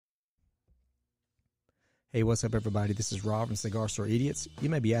Hey, what's up, everybody? This is Rob from Cigar Store Idiots. You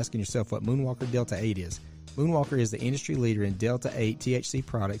may be asking yourself what Moonwalker Delta 8 is. Moonwalker is the industry leader in Delta 8 THC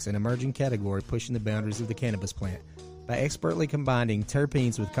products, an emerging category pushing the boundaries of the cannabis plant. By expertly combining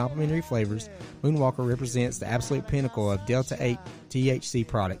terpenes with complementary flavors, Moonwalker represents the absolute pinnacle of Delta 8 THC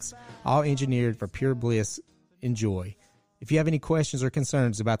products, all engineered for pure bliss. Enjoy. If you have any questions or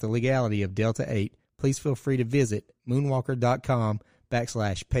concerns about the legality of Delta 8, please feel free to visit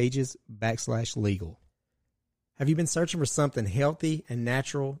moonwalker.com/pages/legal. Have you been searching for something healthy and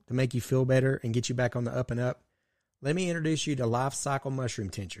natural to make you feel better and get you back on the up and up? Let me introduce you to Life Cycle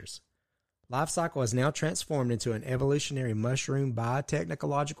Mushroom Tinctures. Life Cycle has now transformed into an evolutionary mushroom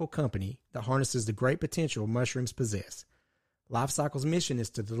biotechnological company that harnesses the great potential mushrooms possess. Life Cycle's mission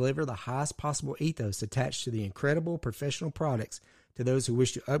is to deliver the highest possible ethos attached to the incredible professional products to those who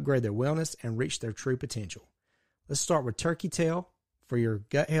wish to upgrade their wellness and reach their true potential. Let's start with Turkey Tail for your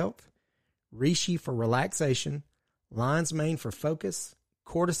gut health, Reishi for relaxation, Lion's Mane for focus,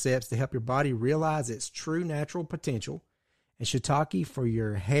 Cordyceps to help your body realize its true natural potential, and Shiitake for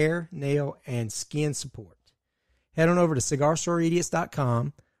your hair, nail, and skin support. Head on over to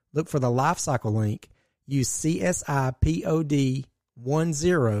CigarStoreIdiots.com, look for the Life Cycle link, use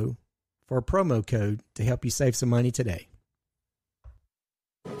CSIPOD10 for a promo code to help you save some money today.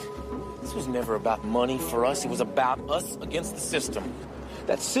 This was never about money for us. It was about us against the system.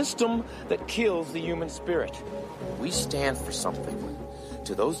 That system that kills the human spirit. We stand for something.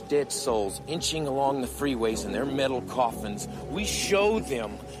 To those dead souls inching along the freeways in their metal coffins, we show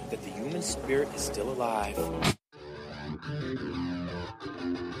them that the human spirit is still alive.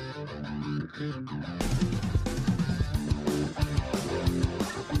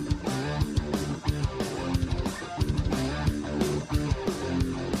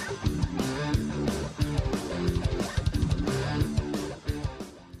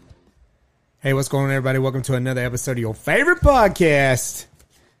 Hey, what's going on, everybody? Welcome to another episode of your favorite podcast,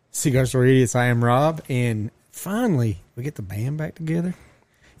 Cigar Store Idiots. I am Rob, and finally, we get the band back together.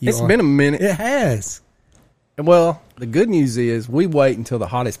 It's been a minute. It has. Well, the good news is we wait until the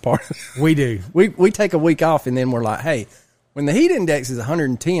hottest part. We do. We take a week off, and then we're like, hey, when the heat index is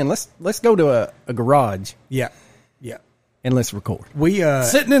 110, let's go to a garage. Yeah. And let's record. We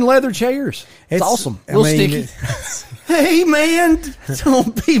sitting in leather chairs. It's awesome. A little sticky. Hey, man,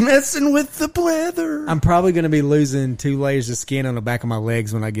 don't be messing with the leather. I'm probably going to be losing 2 layers of skin on the back of my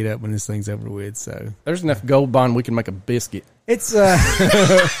legs when I get up when this thing's over with. So there's enough Gold Bond we can make a biscuit. It's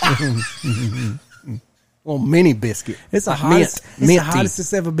little mini biscuit. It's the hottest. It's the hottest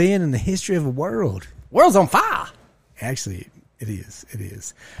it's ever been in the history of the world. World's on fire. Actually, it is. It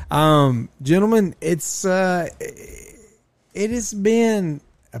is. Gentlemen, it has been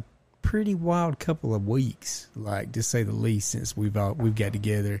a pretty wild couple of weeks, like to say the least, since we've got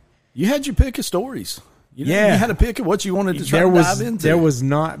together. You had your pick of stories. You had a pick of what you wanted to try to dive into. There was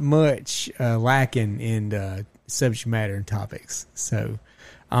not much lacking in subject matter and topics. So,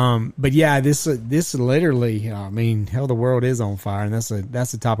 but yeah, this literally, I mean, hell, the world is on fire, and that's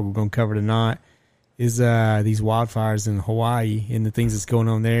the topic we're going to cover tonight. Is these wildfires in Hawaii and the things that's going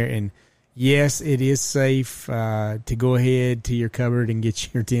on there. And yes, it is safe to go ahead to your cupboard and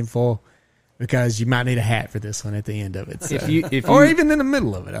get your tinfoil, because you might need a hat for this one at the end of it. So. Or even in the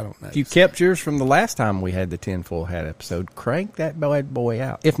middle of it. I don't know. If you kept yours from the last time we had the tinfoil hat episode, crank that bad boy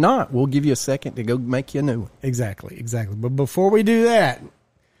out. If not, we'll give you a second to go make you a new one. Exactly. But before we do that,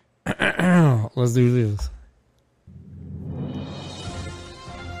 let's do this.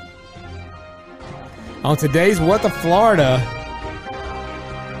 On today's What the Florida,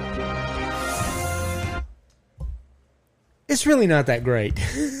 it's really not that great,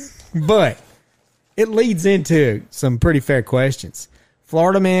 but it leads into some pretty fair questions.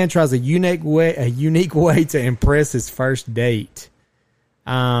 Florida man tries a unique way to impress his first date.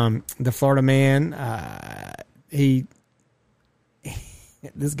 The Florida man,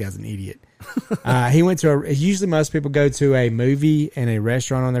 this guy's an idiot. He went to usually most people go to a movie and a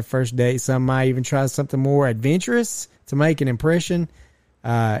restaurant on their first date. Some might even try something more adventurous to make an impression.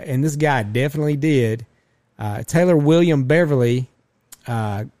 And this guy definitely did. Taylor William Beverly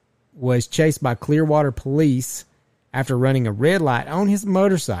was chased by Clearwater police after running a red light on his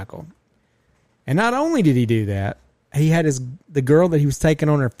motorcycle. And not only did he do that, he had the girl that he was taking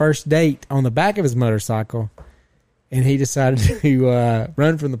on her first date on the back of his motorcycle, and he decided to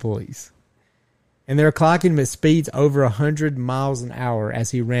run from the police. And they were clocking him at speeds over 100 miles an hour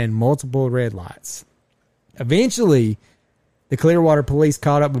as he ran multiple red lights. Eventually, the Clearwater police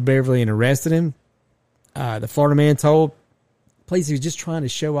caught up with Beverly and arrested him. The Florida man told police he was just trying to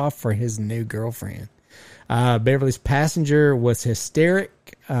show off for his new girlfriend. Beverly's passenger was hysteric.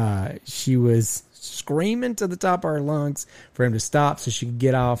 She was screaming to the top of her lungs for him to stop so she could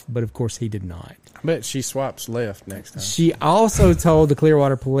get off, but of course he did not. I bet she swaps left next time. She also told the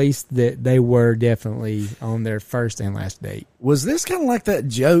Clearwater police that they were definitely on their first and last date. Was this kind of like that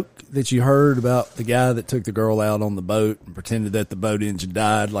joke that you heard about the guy that took the girl out on the boat and pretended that the boat engine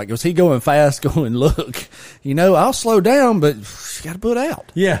died? Like, was he going fast, going, look, I'll slow down, but she got to put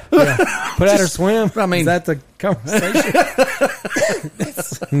out. Yeah. Put out her swim. I mean, is that the conversation?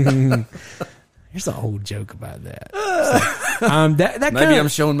 Here's an old joke about that. So, maybe I'm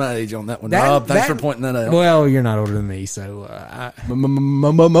showing my age on that one. Rob, thanks for pointing that out. Well, you're not older than me, so yeah.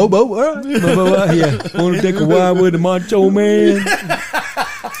 Want to take a ride with the Macho Man?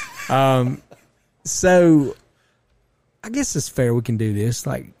 So I guess it's fair we can do this.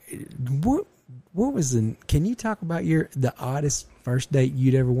 Like, what was can you talk about the oddest first date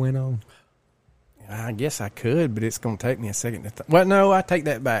you'd ever went on? I guess I could, but it's going to take me a second to well, no, I take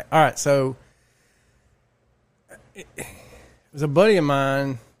that back. All right, so it was a buddy of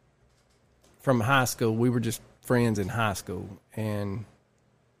mine from high school. We were just friends in high school, and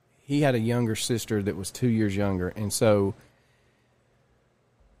he had a younger sister that was 2 years younger, and so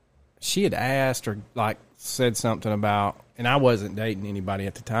she had asked or said something about, and I wasn't dating anybody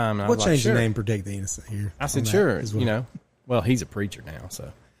at the time. And we'll change sure. the name, protect the innocent here. I said, sure. Well, he's a preacher now,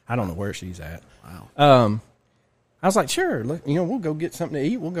 so I don't know where she's at. Wow. I was like, sure, look, we'll go get something to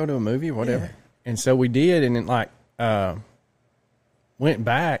eat. We'll go to a movie or whatever. Yeah. And so we did, and then went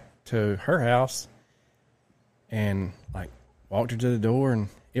back to her house and walked her to the door, and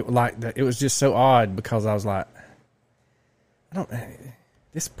it was just so odd because I was like,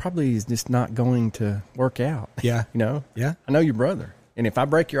 this probably is just not going to work out. Yeah. Yeah. I know your brother, and if I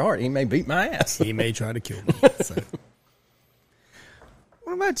break your heart, he may beat my ass. He may try to kill me. So.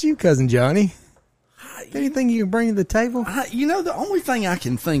 What about you, Cousin Johnny? Anything you can bring to the table? The only thing I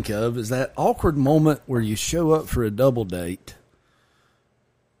can think of is that awkward moment where you show up for a double date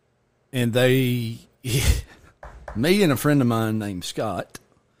and me and a friend of mine named Scott.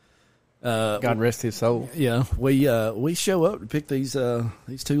 God rest his soul. Yeah, we show up to pick these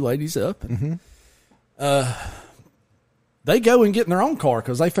two ladies up, and they go and get in their own car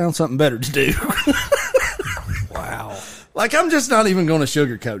because they found something better to do. Wow. I'm just not even going to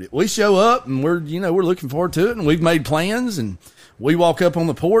sugarcoat it. We show up and we're looking forward to it, and we've made plans, and we walk up on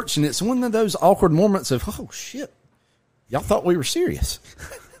the porch, and it's one of those awkward moments of, oh shit, y'all thought we were serious.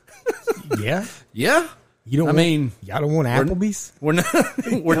 Yeah. Yeah. Y'all don't want Applebee's? We're not.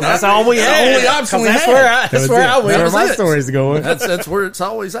 That's all we had. Only option we had. That's where I went. That's where my story's going. That's where it's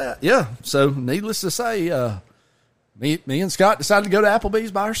always at. Yeah. So, needless to say, me and Scott decided to go to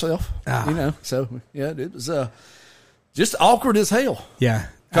Applebee's by ourselves. So yeah, it was just awkward as hell. Yeah.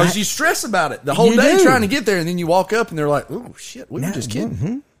 Because you stress about it the whole day trying to get there, and then you walk up and they're like, "Oh shit, we were just kidding.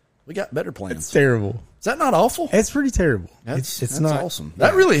 Mm-hmm. We got better plans." It's terrible. Is that not awful? It's pretty terrible. It's not awesome.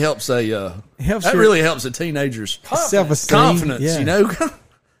 That really helps really helps a teenager's self-esteem, confidence.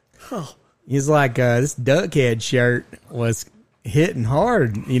 He's like, this Duckhead shirt was hitting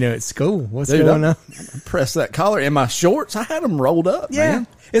hard, at school. What's going on? I pressed that collar in my shorts. I had them rolled up. Yeah, man.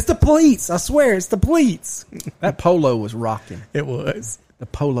 It's the pleats. I swear, it's the pleats. That polo was rocking. It was the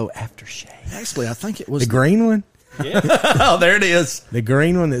polo aftershave. Actually, I think it was the green one. Yeah. Oh, there it is. The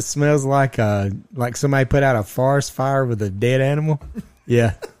green one that smells like somebody put out a forest fire with a dead animal.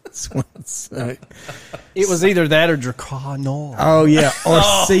 Yeah. It was either that or Dracar. Oh, yeah. Or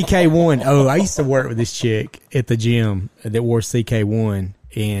CK1. Oh, I used to work with this chick at the gym that wore CK1,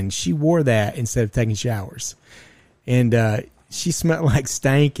 and she wore that instead of taking showers. And she smelled like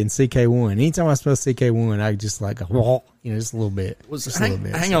stank and CK1. Anytime I smell CK1, I just just a little bit.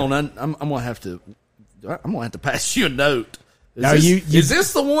 Hang on. I'm going to have to pass you a note. Is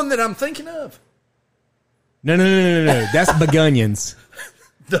this the one that I'm thinking of? No. That's Begunions.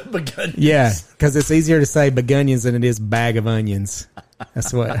 The Begunions. Yeah, because it's easier to say Begunions than it is bag of onions.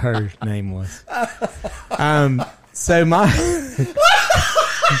 That's what her name was. So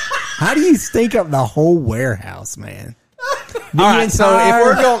how do you stink up the whole warehouse, man? All right, so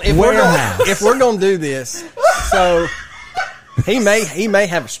if we're going to do this, so he may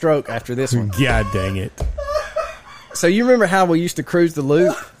have a stroke after this one. God dang it! So you remember how we used to cruise the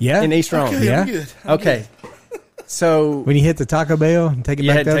loop? Yeah, in East Rome. Okay, yeah. I'm good. Okay. So when you hit the Taco Bell and take it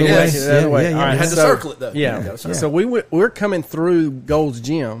back the other way, all right, had to circle it though. Yeah. So we're coming through Gold's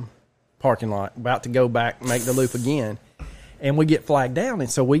Gym parking lot, about to go back, make the loop again, and we get flagged down,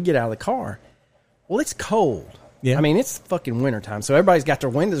 and so we get out of the car. Well, it's cold. Yeah. I mean, it's fucking wintertime, so everybody's got their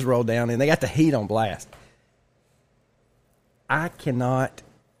windows rolled down, and they got the heat on blast. I cannot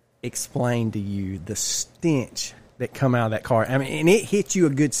explain to you the stench that come out of that car. I mean, and it hit you a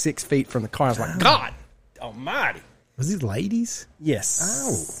good 6 feet from the car. I was like, God almighty. Was these ladies?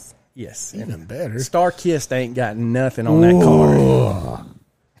 Yes. Oh. Yes. Even better. Star Kissed ain't got nothing on that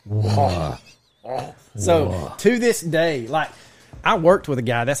car. So to this day, like, I worked with a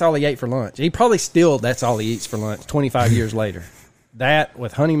guy, that's all he ate for lunch. He probably still, that's all he eats for lunch 25 years later. That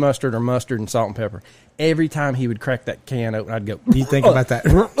with honey mustard or mustard and salt and pepper. Every time he would crack that can open, I'd go, You think about that?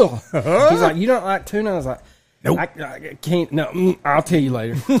 He's like, you don't like tuna? I was like, Nope. I can't. No, I'll tell you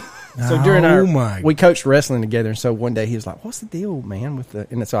later. So during we coached wrestling together, and so one day he was like, "What's the deal, man?" With the,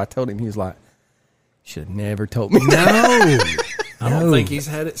 and so I told him, he was like, "Should have never told me." No. I don't think he's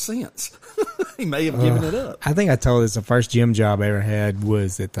had it since. He may have given it up. I think I told this the first gym job I ever had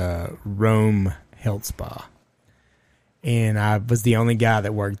was at the Rome Health Spa. And I was the only guy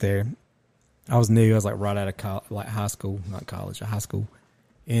that worked there. I was new. I was like right out of high school, not college, high school.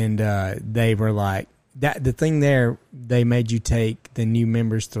 And they were like, the thing there, they made you take the new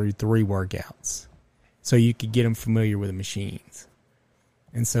members through 3 workouts so you could get them familiar with the machines.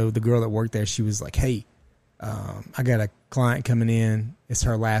 And so the girl that worked there, she was like, hey, I got a client coming in. It's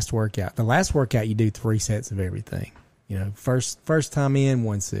her last workout. The last workout, you do 3 sets of everything. You know, first time in,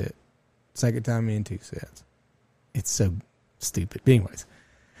 1 set. Second time in, 2 sets. It's so stupid. But anyways,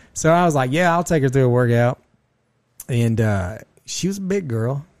 so I was like, yeah, I'll take her through a workout. And she was a big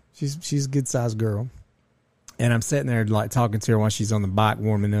girl. She's a good sized girl. And I'm sitting there like talking to her while she's on the bike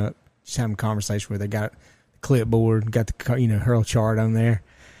warming up. Just having a conversation with her. Got the clipboard, got the her chart on there.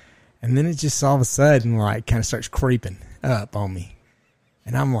 And then it just all of a sudden like kind of starts creeping up on me.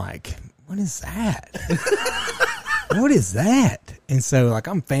 And I'm like, what is that? What is that? And so like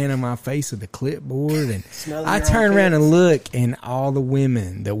I'm fanning my face with the clipboard, and I turn around and look, and all the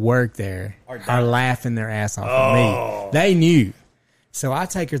women that work there are laughing their ass off at me. They knew. So I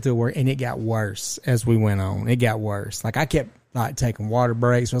take her through work, and it got worse as we went on. It got worse. Like I kept like taking water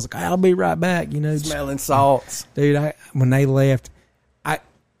breaks. I was like, I'll be right back. You know, smelling salts, dude. When they left,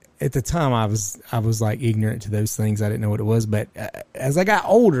 at the time I was like ignorant to those things. I didn't know what it was, but as I got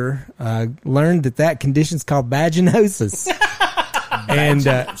older, I learned that condition's called vaginosis.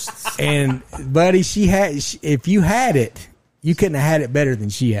 and buddy, if you had it, you couldn't have had it better than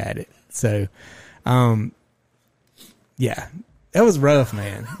she had it. So, yeah, that was rough,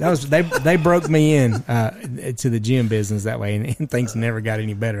 man. That was they broke me in to the gym business that way, and things never got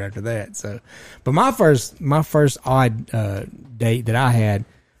any better after that. So, but my first odd date that I had.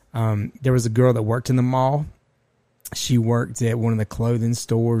 There was a girl that worked in the mall. She worked at one of the clothing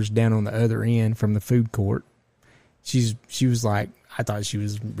stores down on the other end from the food court. She was like, I thought she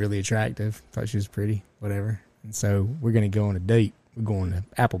was really attractive. Thought she was pretty, whatever. And so we're going to go on a date. We're going to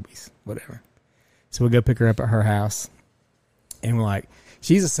Applebee's, whatever. So we go pick her up at her house. And we're like,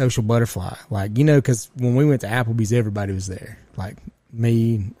 she's a social butterfly. Like, you know, because when we went to Applebee's, everybody was there. Like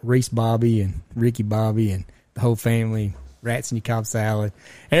me, Reese Bobby, and Ricky Bobby, and the whole family. Rats in your Cobb salad.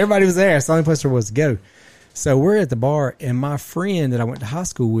 Everybody was there. It's the only place there was to go. So we're at the bar, and my friend that I went to high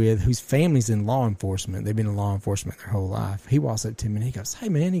school with, whose family's in law enforcement, they've been in law enforcement their whole life. He walks up to me and he goes, hey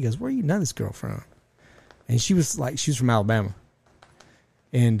man, he goes, where you know this girl from? And she was from Alabama.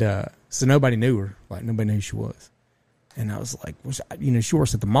 And so nobody knew her. Like nobody knew who she was. And I was like, well, she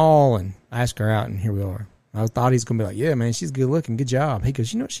works at the mall, and I asked her out, and here we are. I thought he's going to be like, yeah, man, she's good looking. Good job. He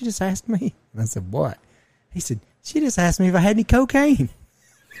goes, you know what she just asked me? And I said, what? He said, she just asked me if I had any cocaine.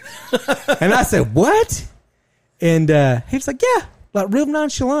 And I said, what? And he was like, yeah, like real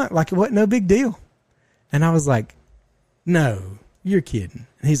nonchalant, like it wasn't no big deal. And I was like, no, you're kidding.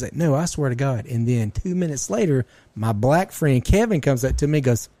 And he's like, no, I swear to God. And then 2 minutes later, my black friend Kevin comes up to me and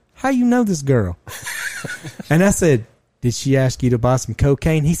goes, how you know this girl? And I said, did she ask you to buy some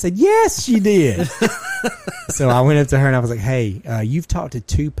cocaine? He said, yes, she did. So I went up to her and I was like, hey, you've talked to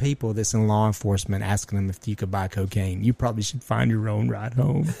 2 people that's in law enforcement asking them if you could buy cocaine. You probably should find your own ride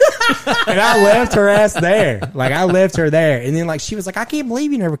home. And I left her ass there. Like, I left her there. And then, like, she was like, I can't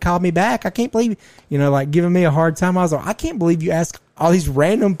believe you never called me back. I can't believe, like, giving me a hard time. I was like, I can't believe you asked all these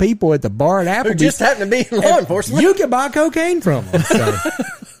random people at the bar at Applebee's. Who just happen to be in law enforcement. You could buy cocaine from them.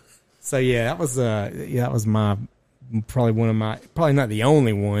 So yeah, that was my... probably not the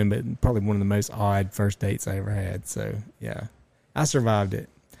only one, but probably one of the most odd first dates I ever had. So yeah, I survived it.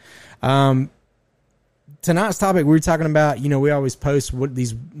 Tonight's topic, we were talking about, we always post what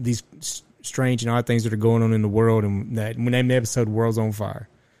these strange and odd things that are going on in the world, and that we named the episode World's on Fire.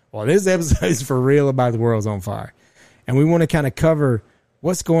 Well, this episode is for real about the world's on fire. And we want to kind of cover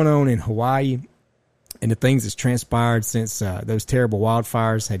what's going on in Hawaii and the things that's transpired since those terrible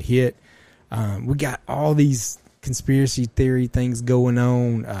wildfires had hit. We got all these conspiracy theory things going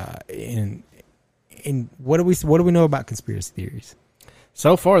on, and And what do we know about conspiracy theories?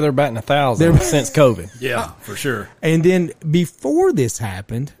 So far, they're batting 1,000 since COVID. Yeah, for sure. And then before this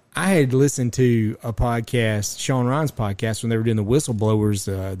happened, I had listened to a podcast, Sean Ryan's podcast, when they were doing the Whistleblowers,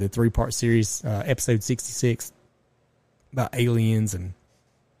 the 3-part series, episode 66, about aliens and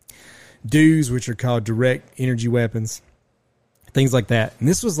DEWs, which are called direct energy weapons, things like that. And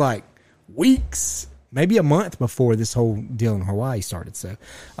this was like weeks, maybe a month before this whole deal in Hawaii started. So,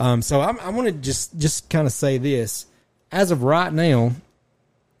 I want to just kind of say this. As of right now,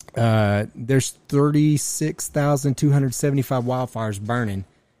 there's 36,275 wildfires burning,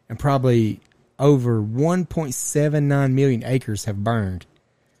 and probably over 1.79 million acres have burned.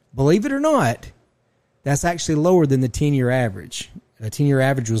 Believe it or not, that's actually lower than the 10-year average. The 10-year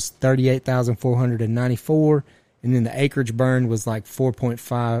average was 38,494, and then the acreage burned was like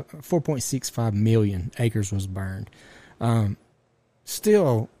 4.65 million acres was burned.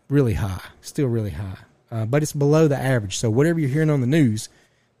 Still really high. But it's below the average. So whatever you're hearing on the news,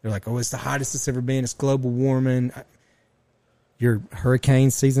 they're like, oh, it's the hottest it's ever been. It's global warming. Your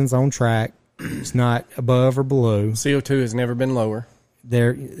hurricane season's on track. It's not above or below. CO2 has never been lower.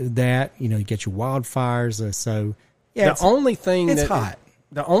 You get your wildfires. So yeah, the only thing it's hot.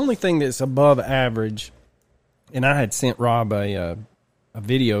 The only thing that's above average, and I had sent Rob a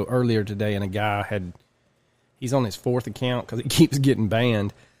video earlier today, and a guy he's on his 4th account because it keeps getting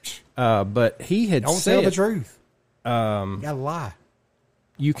banned. But he had Don't said, tell the truth. You gotta lie.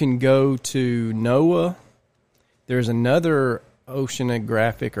 You can go to NOAA. There's another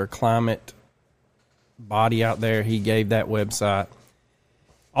oceanographic or climate body out there. He gave that website.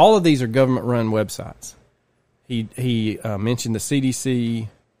 All of these are government-run websites. He mentioned the CDC.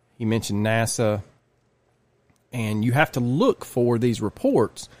 He mentioned NASA. And you have to look for these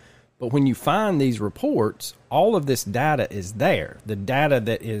reports. But when you find these reports, all of this data is there. The data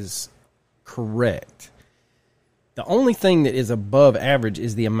that is correct. The only thing that is above average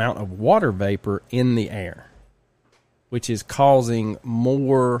is the amount of water vapor in the air, which is causing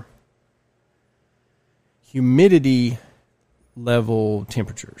more humidity level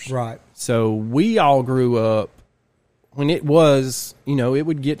temperatures. Right. So we all grew up when it was, it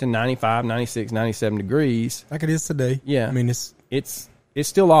would get to 95, 96, 97 degrees. Like it is today. Yeah. I mean, it's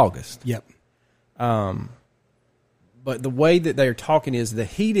still August. Yep. But the way that they're talking is the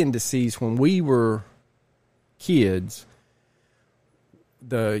heat indices when we were kids,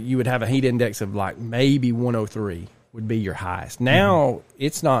 you would have a heat index of like maybe 103 would be your highest. Now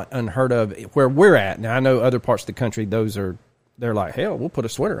it's not unheard of where we're at. Now I know other parts of the country, they're like, hell, we'll put a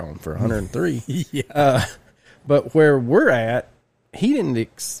sweater on for 103. Yeah. But where we're at, a heat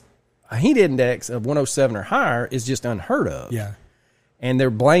index of 107 or higher is just unheard of. Yeah. And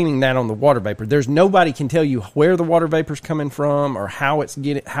they're blaming that on the water vapor. There's nobody can tell you where the water vapor's coming from or how it's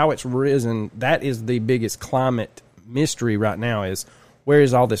risen. That is the biggest climate mystery right now, is where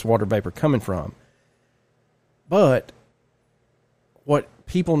is all this water vapor coming from? But what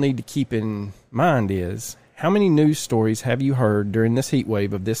people need to keep in mind is, how many news stories have you heard during this heat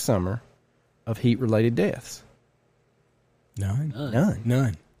wave of this summer of heat-related deaths? None.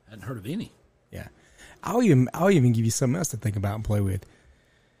 I hadn't heard of any. Yeah. I'll even give you something else to think about and play with.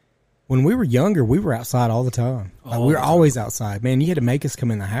 When we were younger, we were outside all the time. We were always outside. Man, you had to make us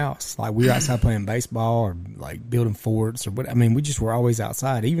come in the house. Like, we were outside playing baseball or like building forts or what. I mean, we just were always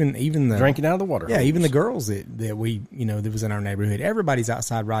outside. Even the Drinking out of the water hose. even the girls that we that was in our neighborhood. Everybody's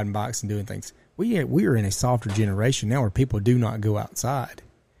outside riding bikes and doing things. We are in a softer generation now where people do not go outside,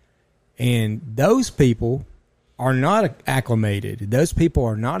 and those people are not acclimated. Those people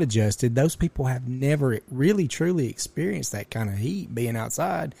are not adjusted. Those people have never really, truly experienced that kind of heat being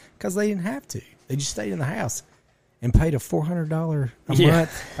outside because they didn't have to. They just stayed in the house and paid a $400 a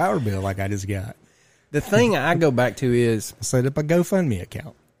month power bill like I just got. The thing I go back to is, Set up a GoFundMe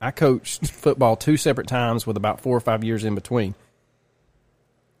account. I coached football 2 separate times with about 4 or 5 years in between.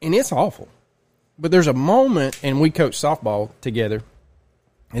 And it's awful. But there's a moment, and we coach softball together,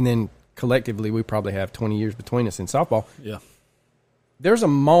 and then collectively, we probably have 20 years between us in softball. Yeah. There's a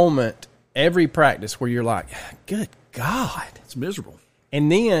moment every practice where you're like, good God. It's miserable.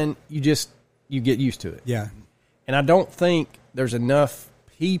 And then you get used to it. Yeah. And I don't think there's enough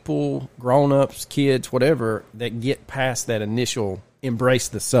people, grown-ups, kids, whatever, that get past that initial embrace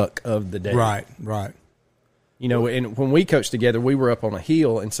the suck of the day. Right. And when we coached together, we were up on a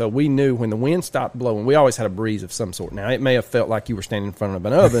hill, and so we knew when the wind stopped blowing, we always had a breeze of some sort. Now, it may have felt like you were standing in front of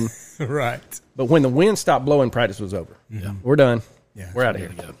an oven. Right. But when the wind stopped blowing, practice was over. Yeah. We're done. Yeah. We're out of here.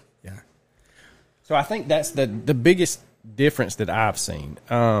 Go. Yeah. So I think that's the biggest difference that I've seen.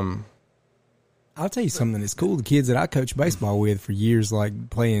 I'll tell you something that's cool. The kids that I coached baseball with for years, like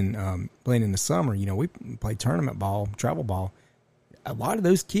playing in the summer, you know, we play tournament ball, travel ball. A lot of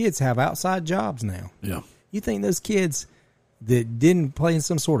those kids have outside jobs now. Yeah. You think those kids that didn't play in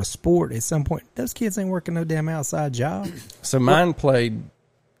some sort of sport at some point, those kids ain't working no damn outside job? So mine played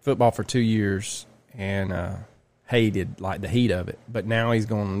football for 2 years and hated like the heat of it. But now he's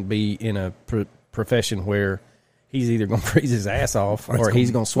going to be in a profession where he's either going to freeze his ass off or he's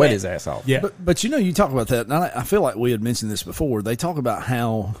going to sweat his ass off. Yeah. But you know, you talk about that, and I feel like we had mentioned this before. They talk about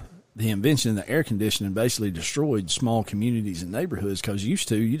how the invention of the air conditioning basically destroyed small communities and neighborhoods because you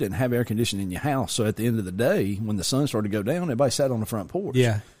didn't have air conditioning in your house. So at the end of the day, when the sun started to go down, everybody sat on the front porch.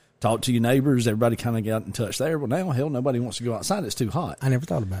 Yeah. Talked to your neighbors. Everybody kind of got in touch there. Well, now, hell, nobody wants to go outside. It's too hot. I never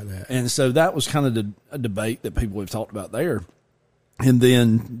thought about that. And so that was kind of a debate that people have talked about there. And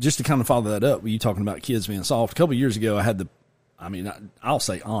then just to kind of follow that up, you talking about kids being soft. A couple of years ago, I had I'll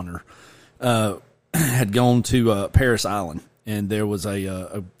say honor, had gone to Paris Island. And there was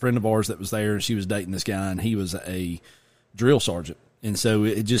a friend of ours that was there, and she was dating this guy, and he was a drill sergeant. And so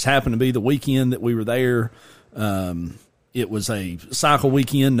it just happened to be the weekend that we were there. It was a cycle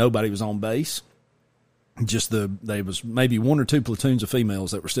weekend. Nobody was on base. There was maybe 1 or 2 platoons of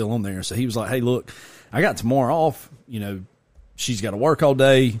females that were still on there. So he was like, "Hey, look, I got tomorrow off. You know, she's got to work all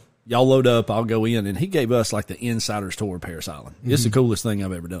day. Y'all load up, I'll go in." And he gave us like the insider's tour of Paris Island. It's the coolest thing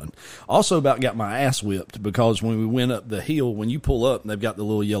I've ever done. Also about got my ass whipped because when we went up the hill, when you pull up and they've got the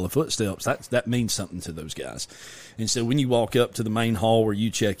little yellow footsteps, that means something to those guys. And so when you walk up to the main hall where you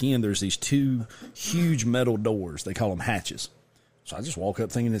check in, there's these 2 huge metal doors. They call them hatches. So I just walk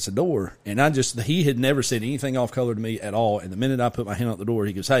up thinking it's a door. And he had never said anything off color to me at all. And the minute I put my hand out the door,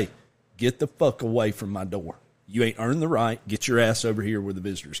 he goes, "Hey, get the fuck away from my door. You ain't earned the right. Get your ass over here where the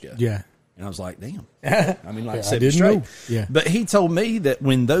visitors go." Yeah. And I was like, damn. I mean, like I said, I didn't straight. know. Yeah. But he told me that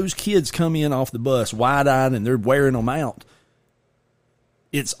when those kids come in off the bus wide-eyed and they're wearing them out,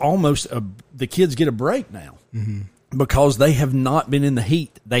 it's almost the kids get a break now. Mm-hmm. Because they have not been in the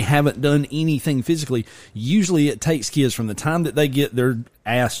heat. They haven't done anything physically. Usually it takes kids from the time that they get their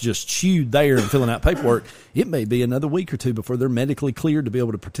ass just chewed there and filling out paperwork, it may be another week or 2 before they're medically cleared to be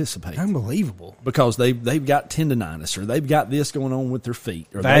able to participate. Unbelievable. Because they've got tendonitis or they've got this going on with their feet.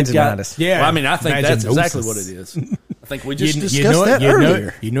 Or Vaginitis. Well, I mean, I think that's exactly what it is. I think we just discussed that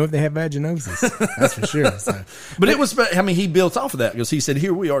earlier. You know if they have vaginosis. That's for sure. So. But it was, I mean, he built off of that because he said,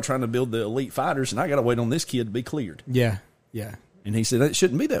 here we are trying to build the elite fighters and I got to wait on this kid to be cleared. Yeah. Yeah. And he said, it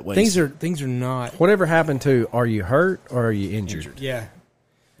shouldn't be that way. Things are not. Whatever happened to, are you hurt or are you injured? Yeah.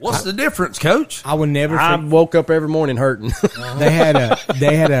 What's the difference, Coach? I would never. I woke up every morning hurting. The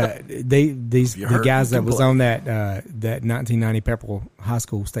guys that was on that 1990 Pepperell High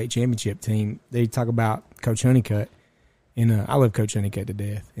School state championship team. They talk about Coach Honeycutt, and I love Coach Honeycutt to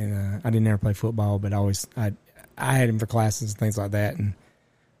death. And I didn't ever play football, but I had him for classes and things like that, and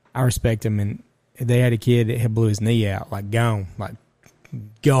I respect him. And they had a kid that had blew his knee out, like gone,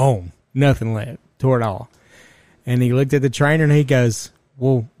 nothing left, tore it all. And he looked at the trainer and he goes,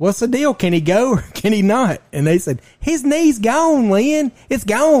 "Well, what's the deal? Can he go or can he not?" And they said, "His knee's gone, Lynn. It's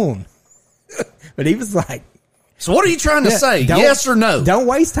gone." But he was like, "So what are you trying to say? Yes or no? Don't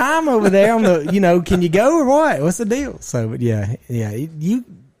waste time over there on the, can you go or what? What's the deal?" So, but yeah, you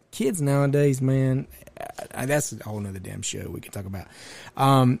kids nowadays, man, that's a whole nother damn show we can talk about.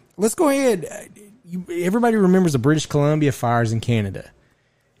 Let's go ahead. Everybody remembers the British Columbia fires in Canada.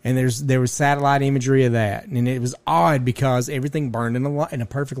 And there was satellite imagery of that, and it was odd because everything burned in a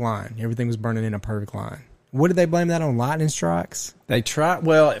perfect line. Everything was burning in a perfect line. What did they blame that on? Lightning strikes? They tried.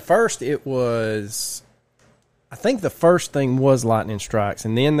 Well, at first it was. I think the first thing was lightning strikes,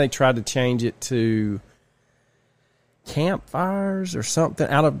 and then they tried to change it to campfires or something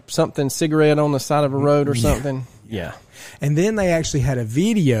out of something cigarette on the side of a road or something. Yeah. And then they actually had a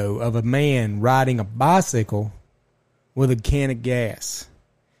video of a man riding a bicycle with a can of gas.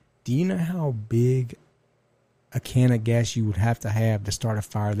 Do you know how big a can of gas you would have to start a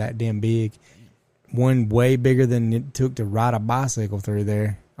fire that damn big? One way bigger than it took to ride a bicycle through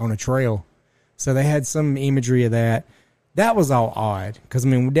there on a trail. So they had some imagery of that. That was all odd. Because, I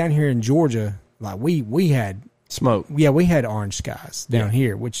mean, down here in Georgia, like we had smoke. Yeah, we had orange skies down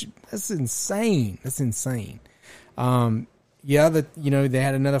here, which that's insane. That's insane. They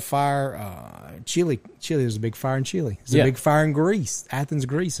had another fire. Chile. There's a big fire in Chile. There's a big fire in Greece. Athens,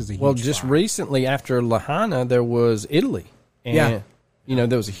 Greece is a huge just fire. Recently after Lahaina, there was Italy. And,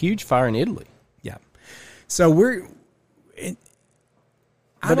 there was a huge fire in Italy. Yeah. So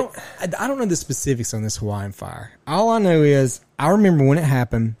I don't know the specifics on this Hawaiian fire. All I know is I remember when it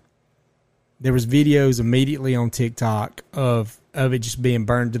happened, there was videos immediately on TikTok of of it just being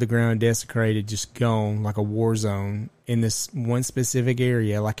burned to the ground, desecrated, just gone like a war zone in this one specific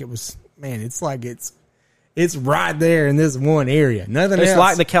area. Like it was, man, it's like it's right there in this one area. Nothing else. It's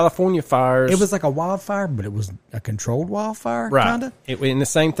like the California fires. It was like a wildfire, but it was a controlled wildfire, right. kind of. And the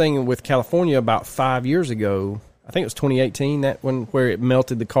same thing with California about 5 years ago. I think it was 2018, that one where it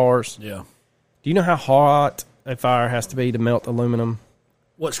melted the cars. Yeah. Do you know how hot a fire has to be to melt aluminum?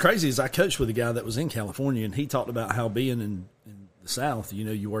 What's crazy is I coached with a guy that was in California, and he talked about how being in the South,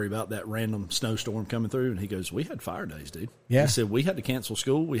 you worry about that random snowstorm coming through, and he goes, we had fire days, dude. Yeah. He said, we had to cancel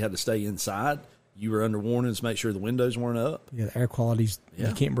school. We had to stay inside. You were under warnings to make sure the windows weren't up. Yeah, the air quality's,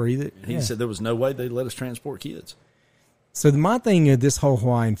 you can't breathe it. And he said there was no way they'd let us transport kids. So my thing of this whole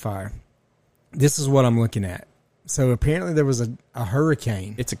Hawaiian fire, this is what I'm looking at. So apparently there was a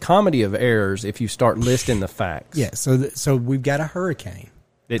hurricane. It's a comedy of errors if you start listing the facts. Yeah, so we've got a hurricane.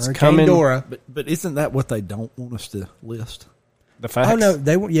 It's Hurricane coming. Dora. But isn't that what they don't want us to list? The facts. Oh no,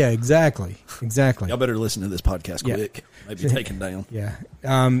 exactly. Y'all better listen to this podcast quick. Maybe taken down. Yeah.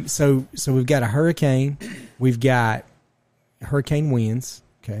 So we've got a hurricane, we've got hurricane winds,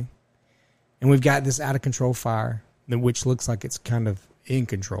 okay, and we've got this out of control fire, which looks like it's kind of in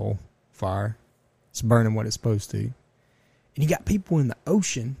control fire. It's burning what it's supposed to, and you got people in the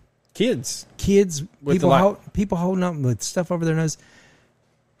ocean, Kids. people holding up with stuff over their nose.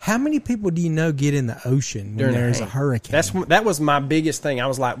 How many people do you know get in the ocean when there's a hurricane? That was my biggest thing. I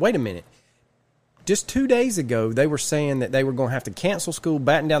was like, wait a minute. Just 2 days ago, they were saying that they were going to have to cancel school,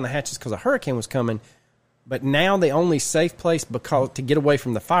 batten down the hatches because a hurricane was coming. But now the only safe place to get away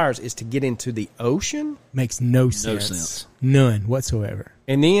from the fires is to get into the ocean? Makes no sense. None whatsoever.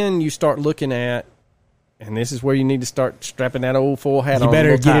 And then you start looking at, and this is where you need to start strapping that old full hat on. You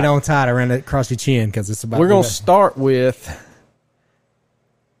better get it on tight around across your chin because it's about. We're going to start with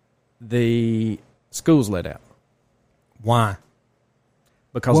the schools let out. Why?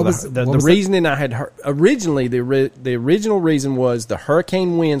 Because the reasoning I had heard originally, the original reason was the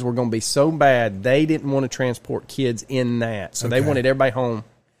hurricane winds were going to be so bad they didn't want to transport kids in that, so they wanted everybody home.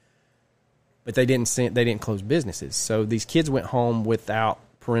 But they didn't close businesses, so these kids went home without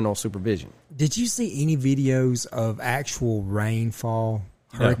parental supervision. Did you see any videos of actual rainfall,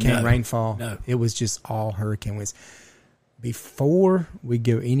 hurricane rainfall? No. It was just all hurricane winds. Before we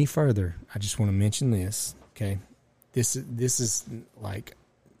go any further, I just want to mention this. Okay, this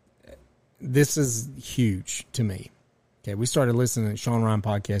is huge to me. Okay, we started listening to Sean Ryan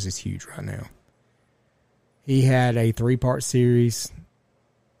podcast. It's huge right now. He had a 3-part series,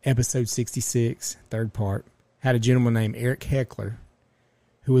 episode 66, third part. Had a gentleman named Eric Heckler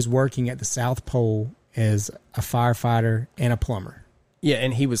who was working at the South Pole as a firefighter and a plumber. Yeah,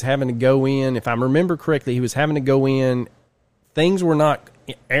 and he was having to go in. If I remember correctly, he was having to go in. Things were not,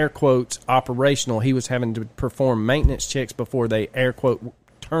 air quotes, operational. He was having to perform maintenance checks before they, air quote,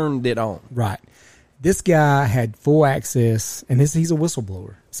 turned it on. Right. This guy had full access, and he's a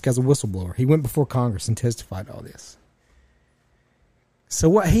whistleblower. This guy's a whistleblower. He went before Congress and testified all this. So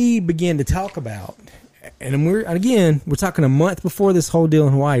what he began to talk about, and we're talking a month before this whole deal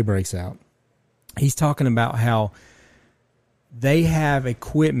in Hawaii breaks out. He's talking about how they have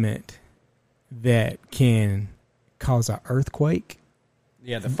equipment that can cause an earthquake.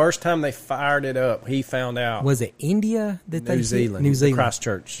 Yeah, the first time they fired it up, he found out. Was it India that New Zealand.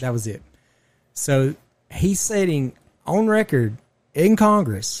 Christchurch. That was it. So he's setting on record in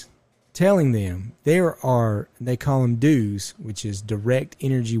Congress, telling them there are, they call them DEWs, which is direct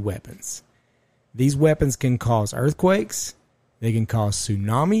energy weapons. These weapons can cause earthquakes. They can cause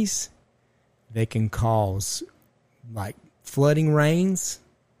tsunamis. They can cause like flooding rains.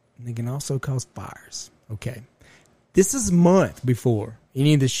 And they can also cause fires. Okay. This is a month before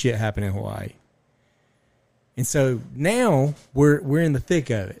any of this shit happened in Hawaii. And so now we're in the thick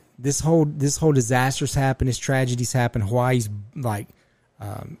of it. This whole disaster's happened. This tragedy's happened. Hawaii's like,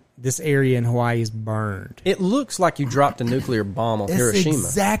 this area in Hawaii is burned. It looks like you dropped a nuclear bomb on Hiroshima.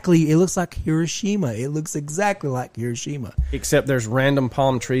 Exactly. It looks like Hiroshima. It looks exactly like Hiroshima. Except there's random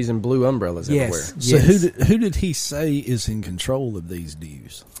palm trees and blue umbrellas everywhere. So who did he say is in control of these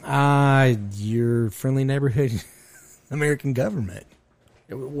DEWs? Your friendly neighborhood American government.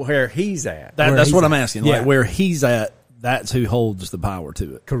 Where he's at. That's what I'm asking. Yeah. Like where he's at, that's who holds the power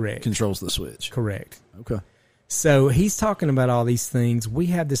to it. Correct. Controls the switch. Correct. Okay. So he's talking about all these things. We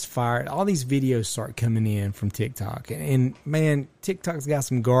have this fire. All these videos start coming in from TikTok. And man, TikTok's got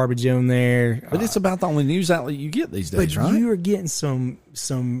some garbage on there. But it's about the only news outlet you get these days, but right? You are getting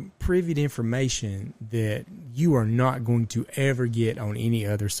some privy information that you are not going to ever get on any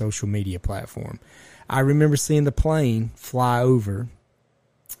other social media platform. I remember seeing the plane fly over,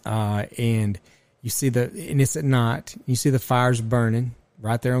 and You see and it's at night. You see the fires burning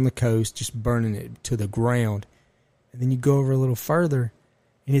right there on the coast, just burning it to the ground. And then you go over a little further,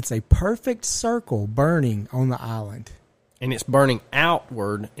 and it's a perfect circle burning on the island. And it's burning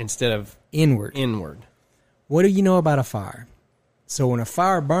outward instead of Inward. What do you know about a fire? So when a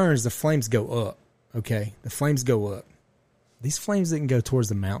fire burns, the flames go up. Okay? The flames go up. These flames didn't go towards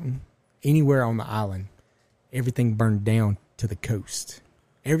the mountain. Anywhere on the island, everything burned down to the coast.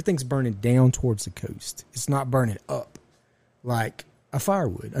 Everything's burning down towards the coast. It's not burning up like a fire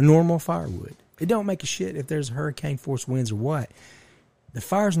would, a normal fire would. It don't make a shit if there's hurricane force winds or what. The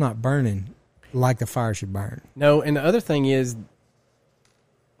fire's not burning like the fire should burn. No, and the other thing is,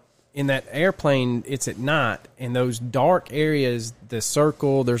 in that airplane, it's at night, and those dark areas, the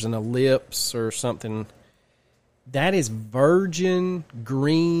circle, there's an ellipse or something, that is virgin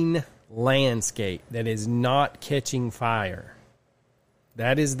green landscape that is not catching fire.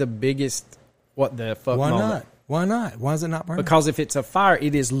 That is the biggest what the fuck Why moment. not? Why not? Why is it not burning? Because if it's a fire,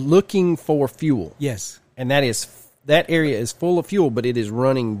 it is looking for fuel. Yes. And that area is full of fuel, but it is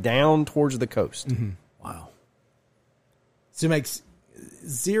running down towards the coast. Mm-hmm. Wow. So it makes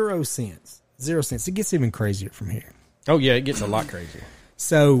 0 sense. 0 cents. It gets even crazier from here. Oh, yeah, it gets a lot crazier.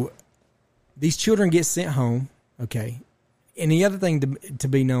 So these children get sent home, okay? And the other thing to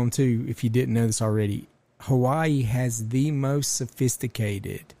be known, too, if you didn't know this already, Hawaii has the most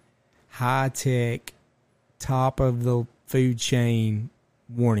sophisticated, high-tech, top-of-the-food chain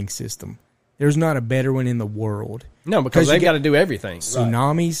warning system. There's not a better one in the world. No, because they've got to do everything.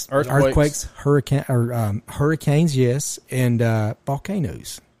 Tsunamis, earthquakes, hurricanes, yes, and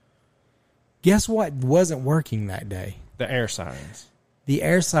volcanoes. Guess what wasn't working that day? The air sirens. The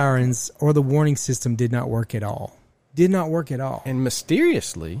air sirens or the warning system did not work at all. Did not work at all. And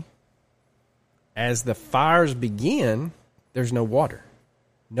mysteriously, as the fires begin, there's no water.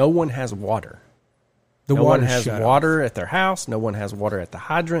 No one has water. No one has water at their house. No one has water at the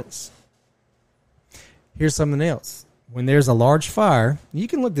hydrants. Here's something else. When there's a large fire, you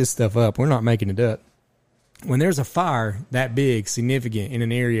can look this stuff up. We're not making it up. When there's a fire that big, significant in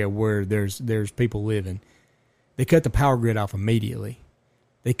an area where there's people living, they cut the power grid off immediately.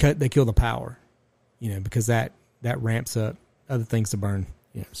 They kill the power, because that ramps up other things to burn,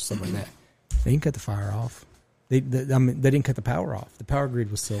 stuff like that. They didn't cut the fire off. They didn't cut the power off. The power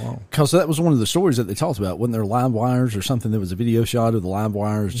grid was still on. Because that was one of the stories that they talked about. Wasn't there live wires or something? There was a video shot of the live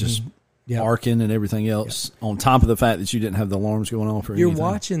wires just arcing and everything else, on top of the fact that you didn't have the alarms going off or anything. You're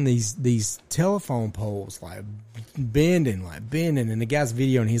watching these telephone poles like bending, and the guy's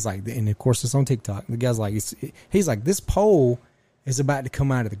videoing. He's like, and of course it's on TikTok. The guy's like, he's like, this pole is about to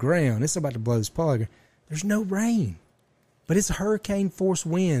come out of the ground. It's about to blow this pole. There's no rain, but it's hurricane force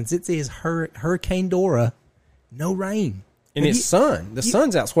winds. It is Hurricane Dora. No rain. And it's sun. The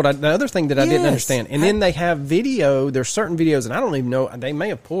sun's out. The other thing that I didn't understand. And then they have video. There's certain videos, and I don't even know. They may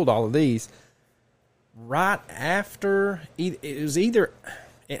have pulled all of these right after.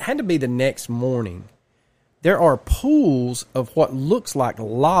 It had to be the next morning. There are pools of what looks like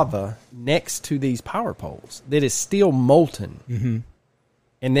lava next to these power poles that is still molten. Mm-hmm.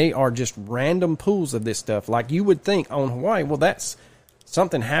 And they are just random pools of this stuff. Like you would think on Hawaii, well, that's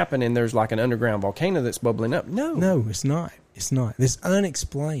something happened and there's like an underground volcano that's bubbling up. No, it's not. It's not. It's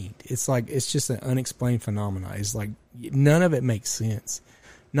unexplained. It's like, it's just an unexplained phenomenon. It's like none of it makes sense.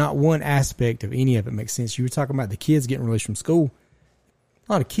 Not one aspect of any of it makes sense. You were talking about the kids getting released from school.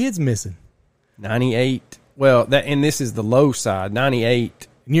 A lot of kids missing. 98. Well, and this is the low side, 98.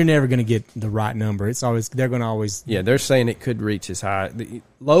 And you're never going to get the right number. It's always, they're going to always. Yeah, they're saying it could reach as high. The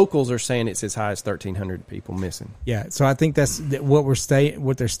locals are saying it's as high as 1,300 people missing. Yeah, so I think that's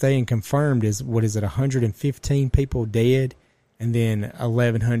what they're staying confirmed is, 115 people dead, and then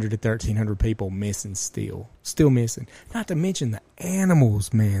 1,100 to 1,300 people missing still missing. Not to mention the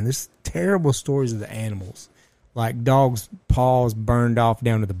animals, man. There's terrible stories of the animals, like dogs' paws burned off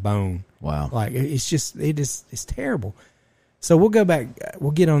down to the bone. Wow, like it's terrible. So we'll go back.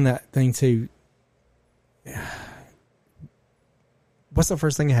 We'll get on that thing too. What's the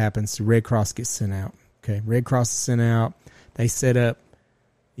first thing that happens? The Red Cross gets sent out. Okay, Red Cross is sent out. They set up,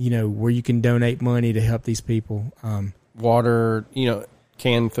 where you can donate money to help these people. Water,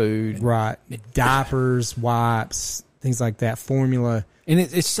 canned food. Right. Diapers, wipes, things like that, formula. And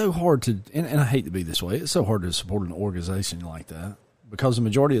it's so hard to, and I hate to be this way, it's so hard to support an organization like that because the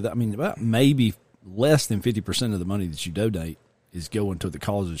majority of that, about maybe less than 50% of the money that you donate is going to the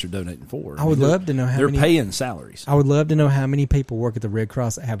causes you're donating for. I would love to know how many. They're paying salaries. I would love to know how many people work at the Red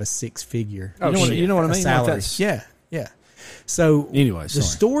Cross that have a six-figure. You know what I mean? Salary. Like yeah. So anyway, the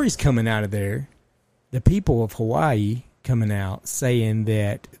stories coming out of there, the people of Hawaii coming out saying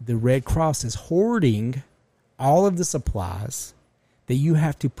that the Red Cross is hoarding all of the supplies, that you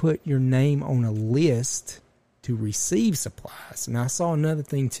have to put your name on a list to receive supplies. And I saw another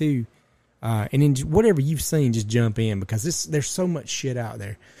thing too, and then whatever you've seen, just jump in, because there's so much shit out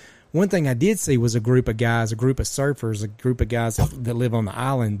there. One thing I did see was a group of guys, a group of surfers, a group of guys that live on the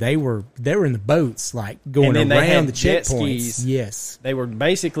island. They were in the boats, like going around the jet checkpoints. skis. Yes, They were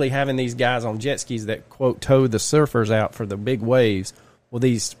basically having these guys on jet skis that, quote, tow the surfers out for the big waves. Well,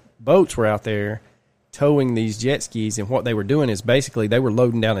 these boats were out there towing these jet skis, and what they were doing is basically they were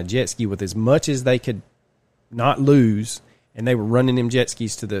loading down a jet ski with as much as they could not lose, and they were running them jet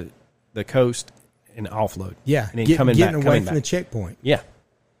skis to the coast and offload. yeah, And then getting away coming from the checkpoint. Yeah.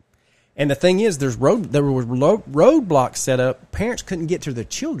 And the thing is, there were roadblocks set up. Parents couldn't get to their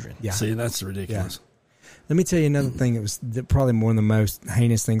children. Yeah. See, that's ridiculous. Let me tell you another thing that was probably one of the most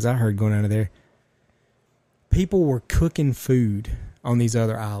heinous things I heard going out of there. People were cooking food on these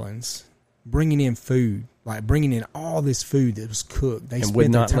other islands, bringing in food, like bringing in all this food that was cooked. They And would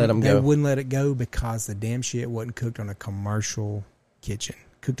spent their not time- let them go. They wouldn't let it go because the damn shit wasn't cooked on a commercial kitchen.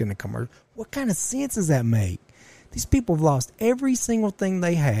 Cooked in a commercial. What kind of sense does that make? These people have lost every single thing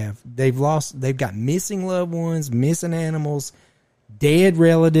they have. They've got missing loved ones, missing animals, dead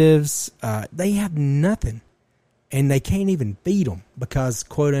relatives. They have nothing. And they can't even feed them because,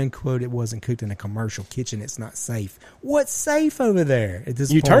 quote unquote, it wasn't cooked in a commercial kitchen. It's not safe. What's safe over there at this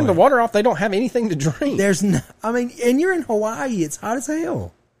You point? turn the water off, they don't have anything to drink. There's no, I mean, and you're in Hawaii. It's hot as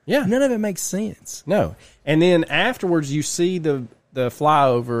hell. Yeah. None of it makes sense. No. And then afterwards, you see the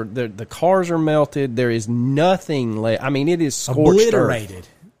flyover. The cars are melted. There is nothing left. I mean, it is scorched Obliterated. earth.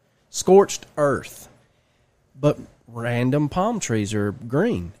 Scorched earth. But random palm trees are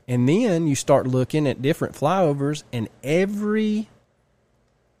green. And then you start looking at different flyovers, and every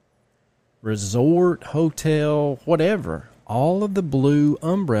resort, hotel, whatever, all of the blue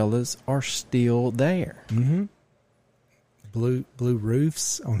umbrellas are still there. Blue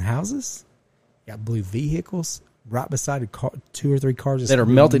roofs on houses. Got blue vehicles right beside 2 or 3 cars That are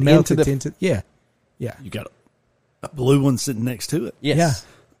melted into the- yeah. You got a blue one sitting next to it. Yes.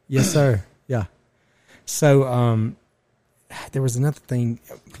 Yeah. Yes, sir. Yeah. So, there was another thing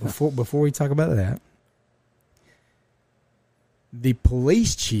before we talk about that. The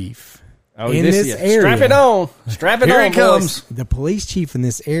police chief in this area. Strap it on. Strap it Here on, he boys. comes. The police chief in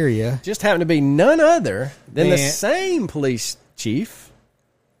this area, Just happened to be none other than the Man. same police chief.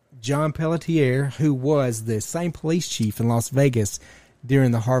 John Pelletier, who was the same police chief in Las Vegas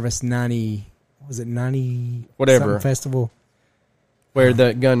during the Harvest 90, was it 90 Whatever. something festival? Where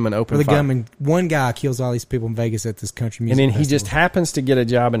the gunman Where opened the fire. gunman, one guy kills all these people in Vegas at this country And music then he festival. just happens to get a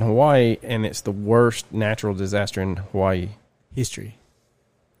job in Hawaii, and it's the worst natural disaster in Hawaii. history.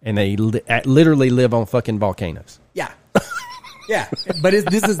 And they literally live on fucking volcanoes. Yeah. Yeah. But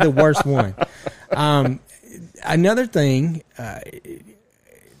this is the worst one. Another thing,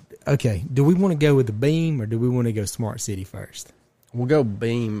 okay, do we want to go with the beam or do we want to go smart city first? We'll go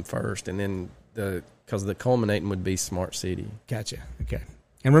beam first, and then because the culminating would be smart city. Gotcha. Okay.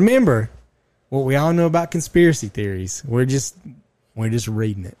 And remember, what we all know about conspiracy theories, we're just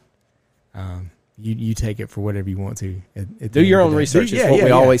reading it. You take it for whatever you want to. At the Do end your of own the day. research is what we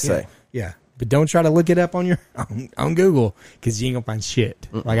always say. Yeah, but don't try to look it up on your on Google because you ain't gonna find shit.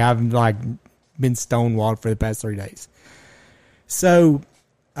 Like I've been stonewalled for the past 3 days. So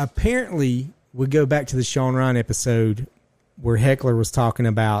apparently, we go back to the Sean Ryan episode where Heckler was talking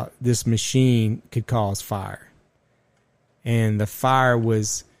about this machine could cause fire, and the fire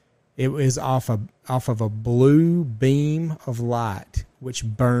was off of a blue beam of light which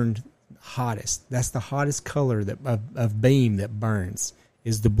burned hottest. That's the hottest color of beam that burns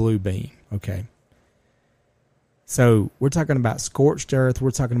is the blue beam. Okay. So we're talking about scorched earth.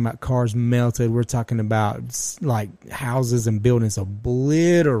 We're talking about cars melted. We're talking about like houses and buildings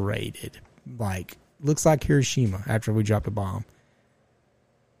obliterated. Like looks like Hiroshima after we dropped a bomb.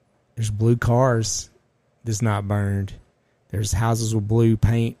 There's blue cars that's not burned. There's houses with blue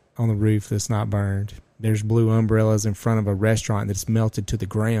paint on the roof that's not burned. There's blue umbrellas in front of a restaurant that's melted to the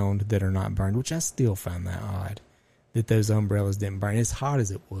ground that are not burned, which I still find that odd that those umbrellas didn't burn. As hot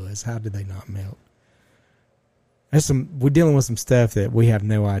as it was, how did they not melt? We're dealing with some stuff that we have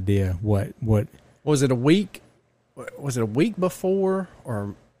no idea what. Was it a week? Was it a week before,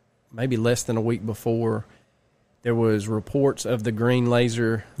 or maybe less than a week before? There was reports of the green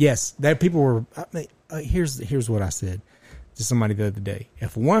laser. Yes, that people were. I mean, here's what I said to somebody the other day.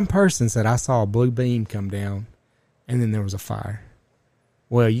 If one person said I saw a blue beam come down, and then there was a fire,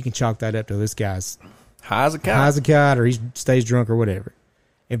 well, you can chalk that up to this guy's High as a kite. high as a kite, or he stays drunk, or whatever.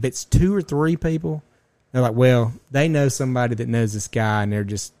 If it's 2 or 3 people, They're like, well, they know somebody that knows this guy, and they're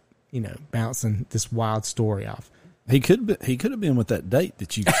just, bouncing this wild story off. He could have been with that date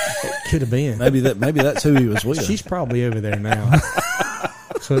that you Could have been. maybe that's who he was with. She's probably over there now,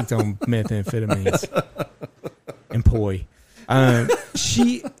 hooked on methamphetamines and poi.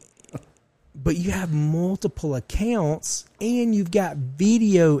 But you have multiple accounts, and you've got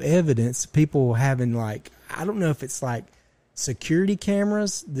video evidence. People having I don't know if it's security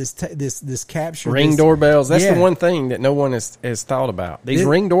cameras. This capture Ring doorbells. That's Yeah. the one thing that no one has thought about. These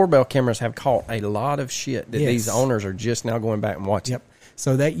Ring doorbell cameras have caught a lot of shit that these owners are just now going back and watching. Yep.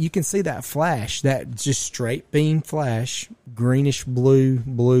 So that you can see that flash, that just straight beam flash, greenish blue,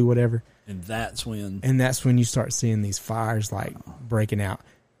 whatever. And that's when you start seeing these fires breaking out.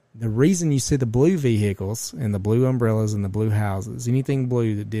 The reason you see the blue vehicles and the blue umbrellas and the blue houses, anything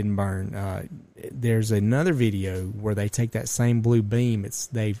blue that didn't burn, there's another video where they take that same blue beam.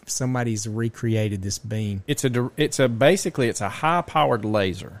 Somebody's recreated this beam. It's basically a high powered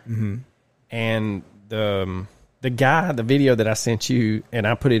laser, and the the video that I sent you, and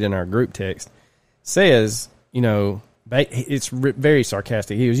I put it in our group text, says, it's very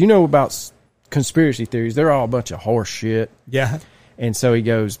sarcastic. He goes, about conspiracy theories, they're all a bunch of horse shit. Yeah. And so he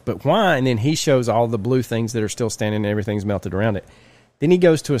goes, but why? And then he shows all the blue things that are still standing and everything's melted around it. Then he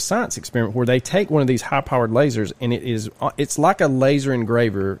goes to a science experiment where they take one of these high-powered lasers, and it's like a laser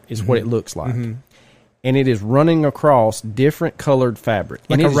engraver is what it looks like. Mm-hmm. And it is running across different colored fabric.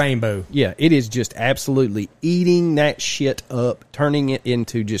 Like a rainbow. Yeah, it is just absolutely eating that shit up, turning it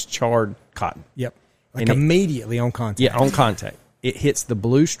into just charred cotton. Yep. Immediately on contact. Yeah, on contact. It hits the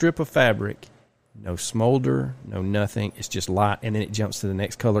blue strip of fabric. No smolder, no nothing. It's just light, and then it jumps to the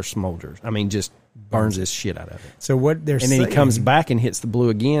next color, smolders. I mean, just burns this shit out of it. So what they're saying... And then he comes back and hits the blue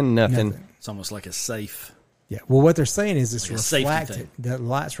again, nothing. It's almost like a safe. Yeah. Well, what they're saying is it's like refracted. The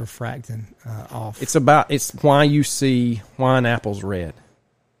light's refracting off. It's why you see why an apple's red.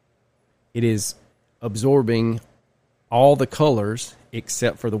 It is absorbing all the colors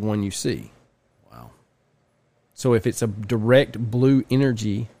except for the one you see. Wow. So if it's a direct blue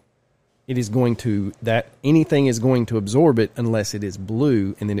energy... It is going to anything is going to absorb it unless it is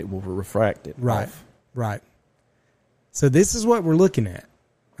blue, and then it will refract it. Right, off. right. So this is what we're looking at.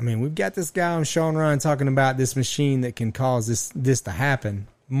 I mean, we've got this guy on Sean Ryan talking about this machine that can cause this to happen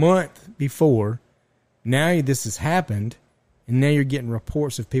month before. Now this has happened, and now you're getting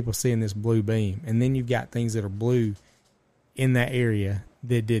reports of people seeing this blue beam, and then you've got things that are blue in that area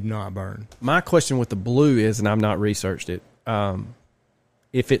that did not burn. My question with the blue is, and I've not researched it.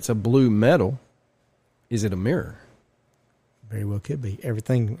 If it's a blue metal, is it a mirror? Very well could be.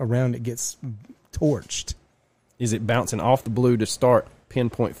 Everything around it gets torched. Is it bouncing off the blue to start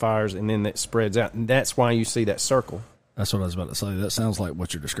pinpoint fires, and then that spreads out? And that's why you see that circle. That's what I was about to say. That sounds like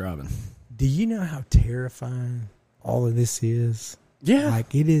what you're describing. Do you know how terrifying all of this is? Yeah.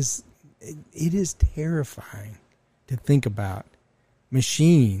 It is terrifying to think about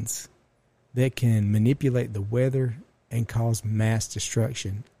machines that can manipulate the weather and cause mass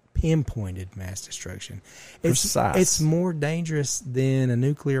destruction, pinpointed mass destruction. It's more dangerous than a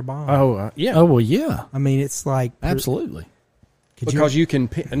nuclear bomb. Oh, yeah. Oh, well, yeah. I mean, it's like... Absolutely. Because you can...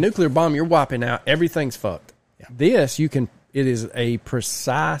 A nuclear bomb, you're wiping out. Everything's fucked. Yeah. This, it is a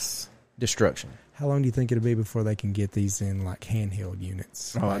precise destruction. How long do you think it'll be before they can get these in handheld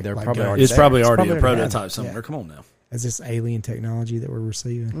units? Oh, they're probably already It's there. probably already a prototype somewhere. Yeah. Come on now. Is this alien technology that we're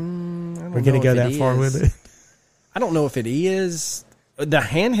receiving? We're going to go that far with it? I don't know if it is. The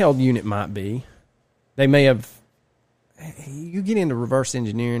handheld unit might be. They may have. You get into reverse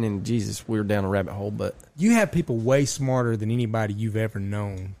engineering, and Jesus, we're down a rabbit hole. But you have people way smarter than anybody you've ever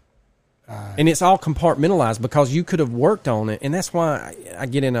known, and it's all compartmentalized because you could have worked on it, and that's why I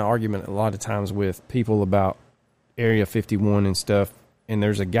get in an argument a lot of times with people about Area 51 and stuff. And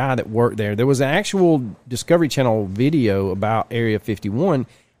there's a guy that worked there. There was an actual Discovery Channel video about Area 51,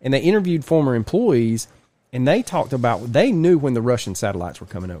 and they interviewed former employees. And they talked about, they knew when the Russian satellites were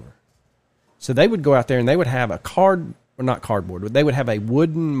coming over. So they would go out there and they would have not cardboard, but they would have a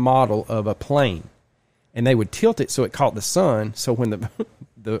wooden model of a plane. And they would tilt it so it caught the sun. So when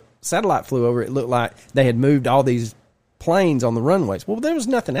the satellite flew over, it looked like they had moved all these planes on the runways. Well, there was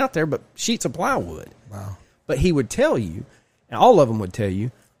nothing out there but sheets of plywood. Wow. But he would tell you, and all of them would tell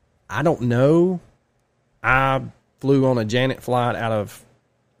you, I don't know. I flew on a Janet flight out of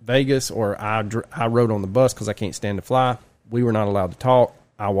Vegas, or I rode on the bus because I can't stand to fly. We were not allowed to talk.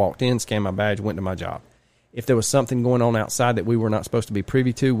 I walked in, scanned my badge, went to my job. If there was something going on outside that we were not supposed to be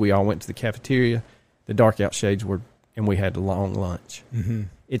privy to, we all went to the cafeteria. The dark out shades were, and we had a long lunch. Mm-hmm.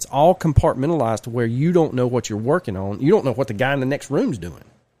 It's all compartmentalized to where you don't know what you're working on. You don't know what the guy in the next room's doing.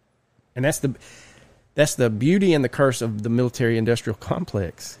 And That's the beauty and the curse of the military-industrial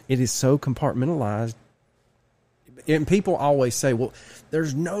complex. It is so compartmentalized. And people always say, well,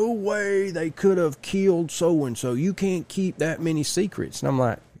 there's no way they could have killed so-and-so. You can't keep that many secrets. And I'm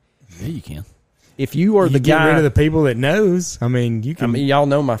like, Yeah, you can. if you are You the get guy... rid of the people that knows. I mean, you can. I mean, y'all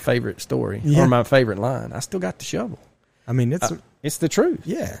know my favorite story Yeah. or my favorite line. I still got the shovel. it's It's the truth.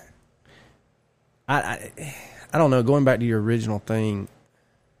 yeah. I don't know. Going back to your original thing,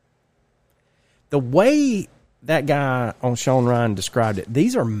 the way that guy on Sean Ryan described it,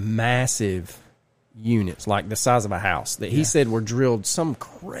 these are massive units, like the size of a house, that he said were drilled some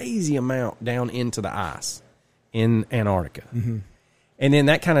crazy amount down into the ice in Antarctica. Mm-hmm. And then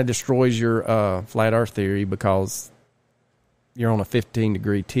that kind of destroys your flat Earth theory because you're on a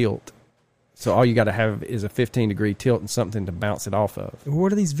 15-degree tilt. So all you got to have is a 15-degree tilt and something to bounce it off of.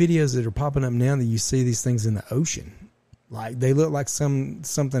 What are these videos that are popping up now that you see these things in the ocean? Like they look like something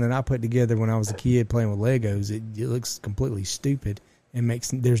that I put together when I was a kid playing with Legos. It looks completely stupid and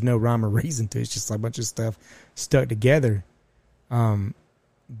there's no rhyme or reason to it. It's just like a bunch of stuff stuck together.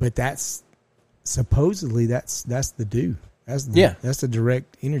 But that's supposedly that's the do. That's the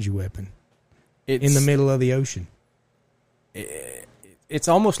direct energy weapon in the middle of the ocean. It's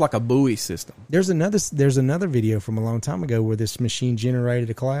almost like a buoy system. There's another video from a long time ago where this machine generated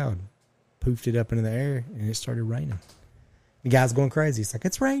a cloud, poofed it up into the air, and it started raining. The guy's going crazy. It's like,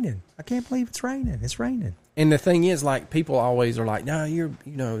 it's raining. I can't believe it's raining. It's raining. And the thing is, like, people always are like,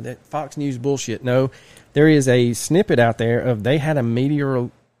 no, that Fox News bullshit. No, there is a snippet out there of they had a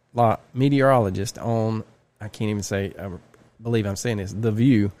meteorologist on, I can't even say, I believe I'm saying this, The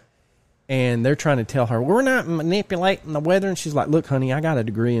View. And they're trying to tell her, we're not manipulating the weather. And she's like, look, honey, I got a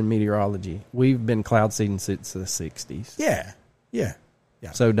degree in meteorology. We've been cloud seeding since the 60s. Yeah. Yeah.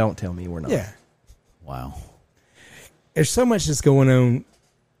 So don't tell me we're not. Yeah. Wow. There's so much that's going on.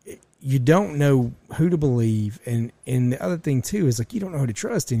 You don't know who to believe. And the other thing, too, is like you don't know who to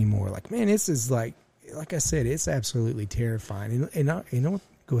trust anymore. Like, man, this is like I said, it's absolutely terrifying. And you know what?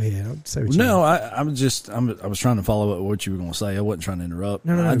 Go ahead. I'll say what you No, want. I was trying to follow up what you were going to say. I wasn't trying to interrupt.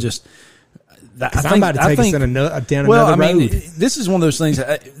 No. I just... I'm about to take us down another road. This is one of those things.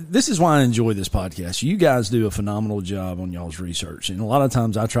 This is why I enjoy this podcast. You guys do a phenomenal job on y'all's research, and a lot of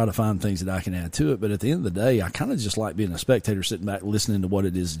times I try to find things that I can add to it. But at the end of the day, I kind of just like being a spectator, sitting back, listening to what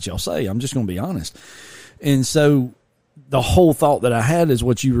it is that y'all say. I'm just going to be honest. And so, the whole thought that I had is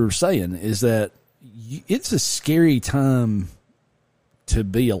what you were saying is that it's a scary time to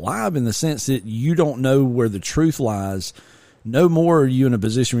be alive in the sense that you don't know where the truth lies. No more are you in a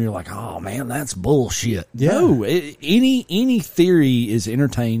position where you're like, oh man, that's bullshit. Yeah. No, any theory is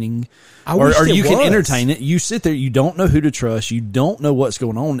entertaining, or you can entertain it. You sit there, you don't know who to trust, you don't know what's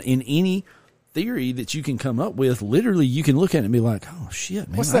going on in any theory that you can come up with. Literally, you can look at it and be like, oh shit,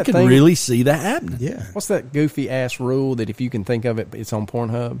 man, I can really see that happening. Yeah. What's that goofy ass rule that if you can think of it, it's on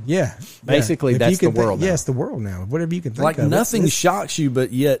Pornhub? Yeah. Basically, that's the world now. Yeah, it's the world now. Whatever you can think Like of. nothing shocks you,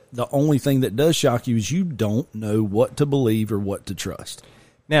 but yet the only thing that does shock you is you don't know what to believe or what to trust.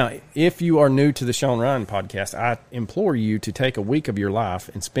 Now, if you are new to the Sean Ryan podcast, I implore you to take a week of your life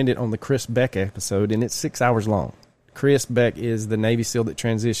and spend it on the Chris Beck episode, and it's 6 hours long. Chris Beck is the Navy SEAL that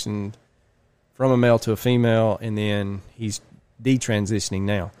transitioned from a male to a female, and then he's detransitioning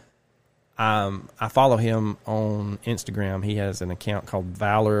now. I follow him on Instagram. He has an account called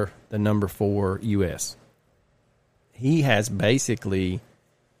Valor, 4 US. He has basically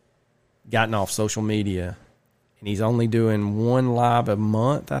gotten off social media, and he's only doing one live a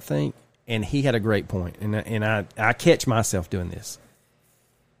month, I think. And he had a great point, and I catch myself doing this.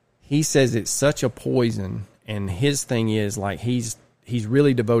 He says it's such a poison, and his thing is like he's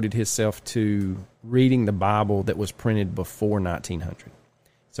really devoted himself to reading the Bible that was printed before 1900.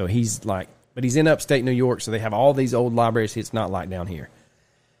 So he's like, but he's in upstate New York, so they have all these old libraries. It's not like down here.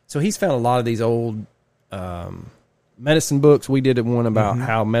 So he's found a lot of these old medicine books. We did one about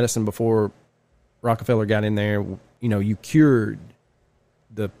how medicine before Rockefeller got in there, you cured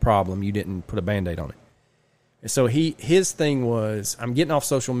the problem. You didn't put a Band-Aid on it. And so his thing was, I'm getting off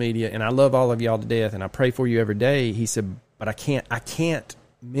social media, and I love all of y'all to death, and I pray for you every day. He said, but I can't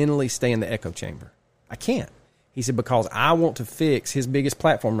mentally stay in the echo chamber. I can't. He said, because I want to fix his biggest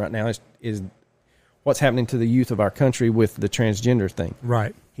platform right now is what's happening to the youth of our country with the transgender thing.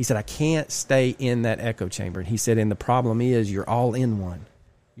 Right. He said, I can't stay in that echo chamber. And he said, and the problem is you're all in one.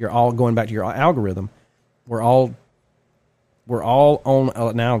 You're all going back to your algorithm. We're all on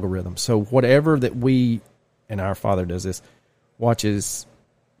an algorithm. So whatever that we, and our father does this, watches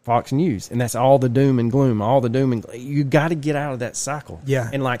Fox News, and that's all the doom and gloom, you got to get out of that cycle. Yeah.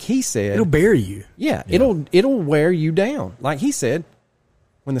 And like he said, it'll bury you. Yeah. It'll wear you down. Like he said,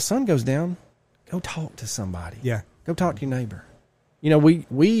 when the sun goes down, Go talk to somebody. Yeah. Go talk to your neighbor. You know,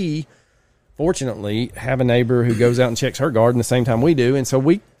 we fortunately have a neighbor who goes out and checks her garden the same time we do. And so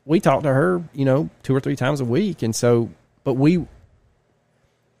we talk to her, you know, 2 or 3 times a week. And so, but we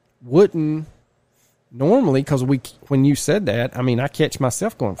wouldn't normally, because when you said that, I mean, I catch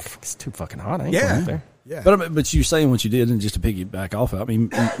myself going, it's too fucking hot. I ain't going up there. Yeah. But you saying what you did, and just to piggyback off of it, I mean,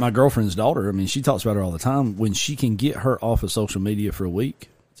 my girlfriend's daughter, I mean, she talks about her all the time. When she can get her off of social media for a week,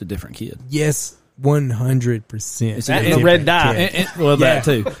 it's a different kid. Yes, 100%. It's And the red dye. That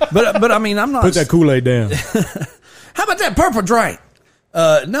too. But I mean, I'm not. Put that Kool-Aid down. How about that purple drink?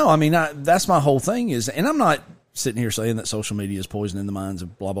 No, I mean, that's my whole thing is, and I'm not sitting here saying that social media is poisoning the minds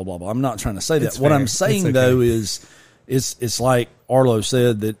of blah, blah, blah, blah. I'm not trying to say that. It's What fair. I'm saying, It's okay. though, is it's like Arlo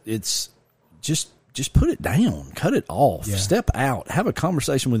said, that it's just put it down, cut it off, Yeah. step out, have a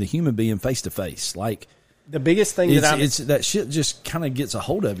conversation with a human being face to face. Like, The biggest thing it's that shit just kind of gets a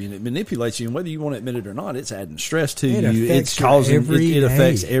hold of you and it manipulates you, and whether you want to admit it or not, it's adding stress to It you. affects It's your causing every it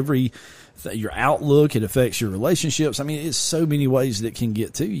affects day. your outlook. It affects your relationships. I mean, it's so many ways that it can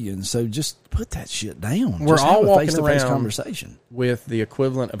get to you, and so just put that shit down. We're Just all have a walking face-to-face around conversation. with the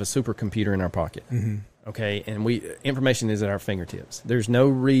equivalent of a supercomputer in our pocket. Mm-hmm. Okay, and information is at our fingertips. There's no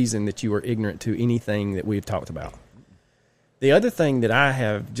reason that you are ignorant to anything that we've talked about. The other thing that I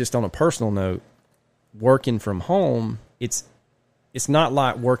have, just on a personal note, working from home, it's not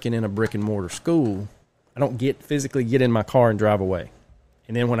like working in a brick and mortar school. I don't physically get in my car and drive away,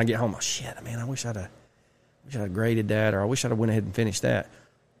 and then when I get home, oh shit, man, I wish I'd have graded that, or I wish I'd have went ahead and finished that.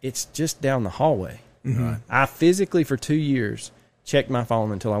 It's just down the hallway. Mm-hmm. I physically, for 2 years, checked my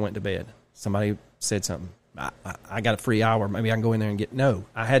phone until I went to bed. Somebody said something. I got a free hour. Maybe I can go in there and get... No.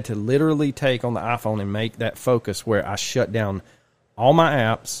 I had to literally take on the iPhone and make that focus where I shut down all my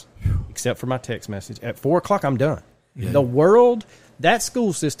apps, except for my text message. At 4 o'clock, I'm done. Yeah. The world, that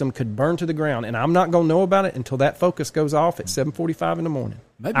school system could burn to the ground, and I'm not going to know about it until that focus goes off at 7:45 in the morning.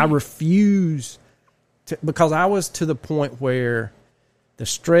 Maybe. I refuse to... Because I was to the point where the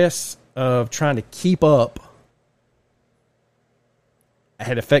stress of trying to keep up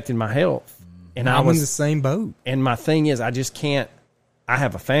had affected my health. And I'm in the same boat. And my thing is, I just can't. I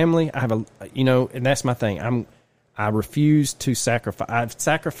have a family. I have and that's my thing. I refuse to sacrifice. I've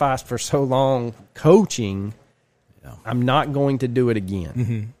sacrificed for so long coaching. Yeah. I'm not going to do it again.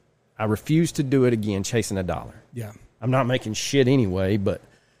 Mm-hmm. I refuse to do it again, chasing a dollar. Yeah. I'm not making shit anyway, but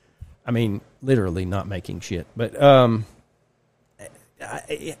I mean, literally not making shit. But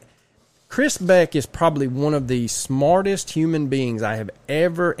Chris Beck is probably one of the smartest human beings I have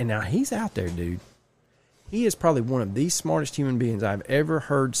ever, and now he's out there, dude. He is probably one of the smartest human beings I've ever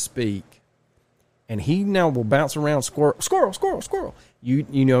heard speak. And he now will bounce around squirrel. You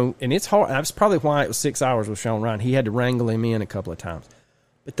know, and it's hard. That's probably why it was 6 hours with Sean Ryan. He had to wrangle him in a couple of times.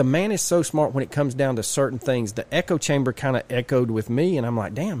 But the man is so smart when it comes down to certain things. The echo chamber kind of echoed with me, and I'm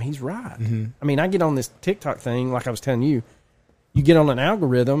like, damn, he's right. Mm-hmm. I mean, I get on this TikTok thing, like I was telling you. You get on an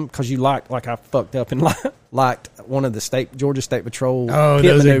algorithm because you like I fucked up and liked one of the Georgia State Patrol. Oh, pit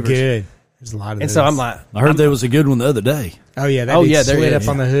those maneuvers. are good. There's a lot of And those. so I'm like, I heard there was a good one the other day. oh yeah, that Oh, dude yeah, there slid is.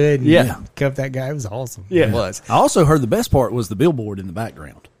 up on the hood and Yeah. cuffed that guy. It was awesome. yeah, it was. I also heard the best part was the billboard in the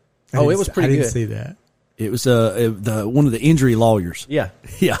background. Oh, it was pretty I didn't good. see that. It was one of the injury lawyers. Yeah,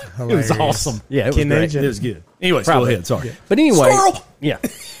 Yeah, Hilarious. it was awesome. yeah, it was Ken great. Agent. It was good. Anyways, Probably. go ahead. Sorry. But anyway, Squirrel! yeah.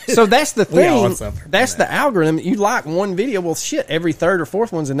 So that's the We all thing. suffer from That's the algorithm. You like one video, well, shit. Every third or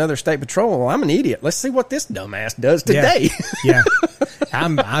fourth one's another state patrol. Well, I'm an idiot. Let's see what this dumbass does today. Yeah.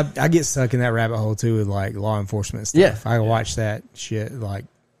 I get stuck in that rabbit hole too with like law enforcement stuff. Yeah. I watch that shit like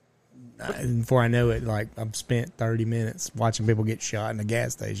before I know it, like I've spent 30 minutes watching people get shot in a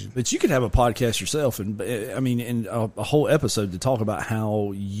gas station. But you could have a podcast yourself, and I mean, and a whole episode to talk about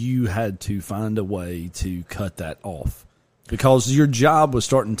how you had to find a way to cut that off because your job was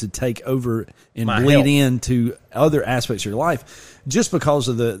starting to take over and My bleed health. into other aspects of your life, just because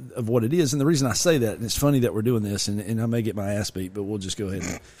of what it is. And the reason I say that, and it's funny that we're doing this, and I may get my ass beat, but we'll just go ahead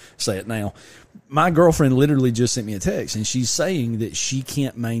and say it now. My girlfriend literally just sent me a text, and she's saying that she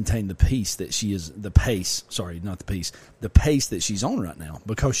can't maintain the pace that she is, the pace that she's on right now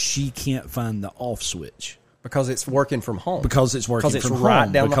because she can't find the off switch. Because it's working from home. Because it's working it's from right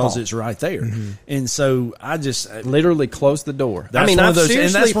home. down the Because hall. it's right there. And so I just Literally close the door. that's I mean, one I've of those, and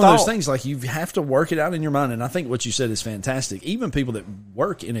seriously that's one of those thought- things. Like you have to work it out in your mind. And I think what you said is fantastic. Even people that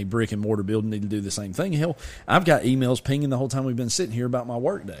work in a brick and mortar building need to do the same thing. Hell, I've got emails pinging the whole time we've been sitting here about my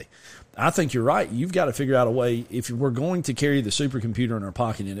work day. I think you're right. You've got to figure out a way. If we're going to carry the supercomputer in our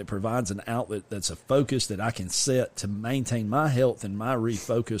pocket and it provides an outlet that's a focus that I can set to maintain my health and my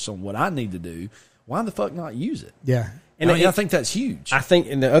refocus on what I need to do, why the fuck not use it? Yeah. And I think that's huge. I think,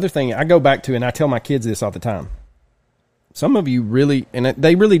 and the other thing I go back to, and I tell my kids this all the time. Some of you really, and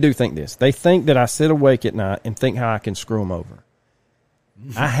they really do think this. They think that I sit awake at night and think how I can screw them over.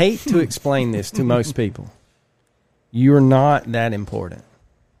 I hate to explain this to most people. You're not that important,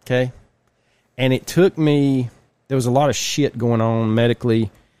 okay? And it took me, there was a lot of shit going on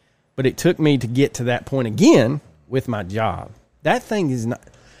medically, but it took me to get to that point again with my job. That thing is not,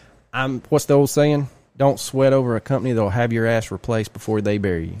 what's the old saying? Don't sweat over a company that'll have your ass replaced before they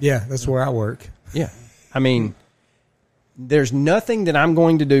bury you. Yeah, that's where I work. Yeah. I mean, there's nothing that I'm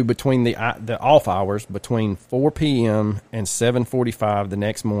going to do between the off hours between 4 p.m. and 7:45 the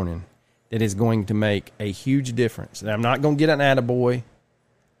next morning that is going to make a huge difference. And I'm not going to get an attaboy.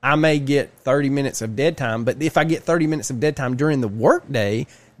 I may get 30 minutes of dead time, but if I get 30 minutes of dead time during the workday,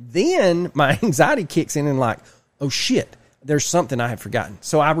 then my anxiety kicks in and like, oh shit, there's something I have forgotten.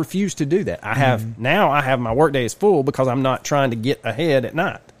 So I refuse to do that. I have my workday is full because I'm not trying to get ahead at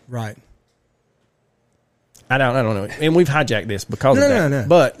night. Right. I don't know. And we've hijacked this because of that. No.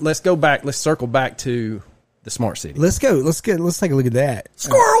 But let's go back. Let's circle back to the smart city. Let's go. Let's take a look at that.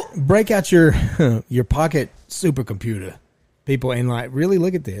 Squirrel! Break out your pocket supercomputer, people, and like really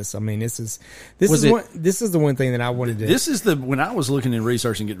look at this. I mean, this is the one thing that I wanted to. This is when I was looking and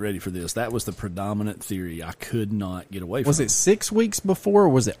researching, getting ready for this. That was the predominant theory I could not get away from. Was it 6 weeks before, or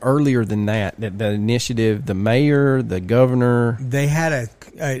was it earlier than that? That the initiative, the mayor, the governor, they had a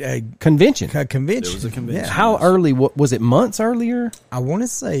convention. A convention. There was a convention. Yeah. How early? Was it months earlier? I want to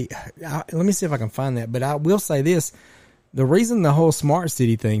say. Let me see if I can find that. But I will say this. The reason the whole smart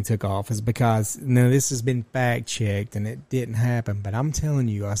city thing took off is because this has been fact checked and it didn't happen. But I'm telling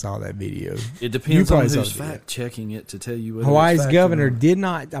you, I saw that video. It depends on who's fact checking it to tell you whether Hawaii's governor did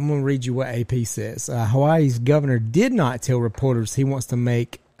not. I'm going to read you what AP says. Hawaii's governor did not tell reporters he wants to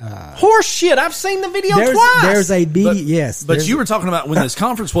make horse shit. I've seen the video twice. There's a video. Yes, but you were talking about when this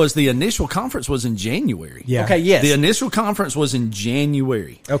conference was. The initial conference was in January. Yeah. Okay. Yes. The initial conference was in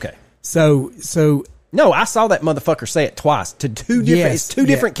January. Okay. So. No, I saw that motherfucker say it twice to two different. It's two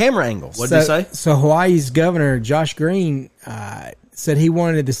different camera angles. What did he say? So Hawaii's governor Josh Green said he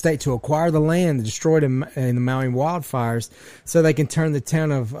wanted the state to acquire the land destroyed in the Maui wildfires, so they can turn the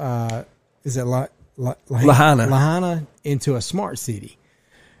town of Lahaina into a smart city.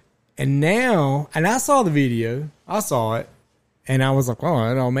 And now, I saw the video. I saw it, and I was like, "Oh,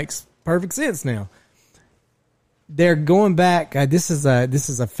 it all makes perfect sense now." They're going back. This is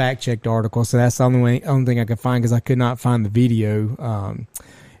a fact checked article, so that's the only thing I could find because I could not find the video.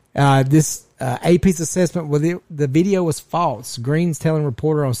 This AP's assessment the video was false. Green's telling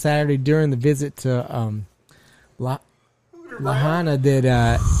reporter on Saturday during the visit to Lahaina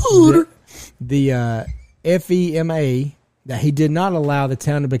that the FEMA that he did not allow the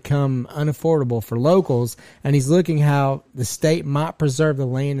town to become unaffordable for locals, and he's looking how the state might preserve the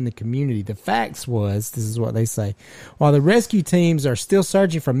land in the community. The facts was, this is what they say, while the rescue teams are still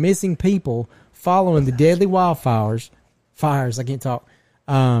searching for missing people following the deadly that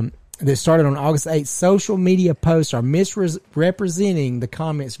started on August 8th, social media posts are misrepresenting the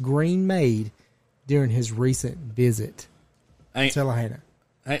comments Green made during his recent visit to Lahaina.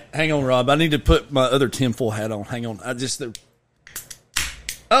 Hang on, Rob. I need to put my other tinfoil hat on. Hang on.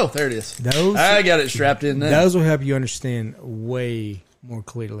 Oh, there it is. I got it strapped in there. Those will help you understand way more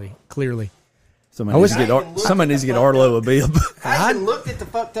clearly. Somebody needs to get Arlo a bib. I looked at the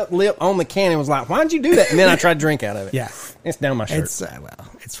fucked up lip on the can and was like, why'd you do that? And then I tried to drink out of it. Yeah. It's down my shirt.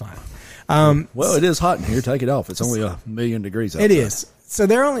 It's fine. Well, it is hot in here. Take it off. It's only 1,000,000 degrees outside. It is. So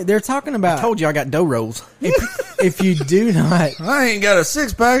they're talking about. I told you I got dough rolls. If you do not, I ain't got a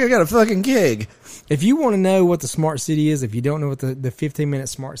 6-pack. I got a fucking keg. If you want to know what the smart city is, if you don't know what the 15-minute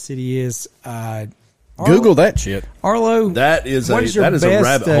smart city is, Google that shit. Arlo, that is a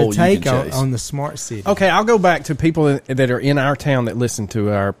rabbit hole take you can chase. on the smart city. Okay, I'll go back to people that are in our town that listen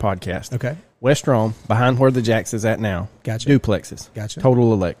to our podcast. Okay. West Rome, behind where the Jacks is at now. Gotcha. Duplexes. Gotcha.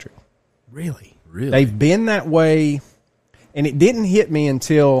 Total Electric. Really? They've been that way, and it didn't hit me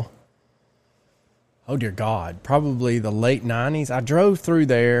until, oh dear God, probably the late 90s. I drove through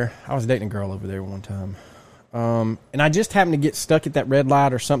there. I was dating a girl over there one time. And I just happened to get stuck at that red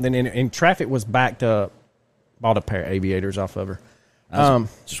light or something, and traffic was backed up. Bought a pair of aviators off of her. I was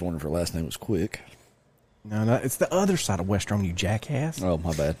just wondering if her last name was Quick. No, it's the other side of West Rome, you jackass. Oh,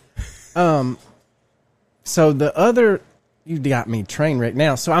 my bad. So the other, you got me train wreck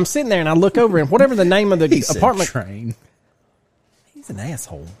now. So I'm sitting there and I look over and whatever the name of the apartment. Train. He's an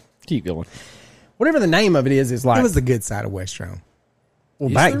asshole. Keep going. Whatever the name of it is like. It was the good side of West Rome. Well,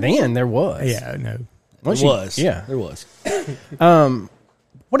 back then there was. Yeah, no. There was. Yeah, there was.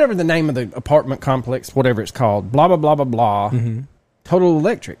 whatever the name of the apartment complex, whatever it's called, blah, blah, blah, blah, blah, Total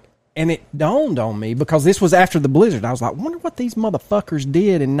Electric. And it dawned on me, because this was after the blizzard. I was like, wonder what these motherfuckers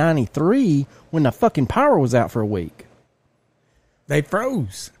did in 93 when the fucking power was out for a week. They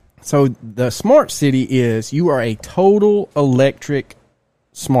froze. So the smart city is you are a total electric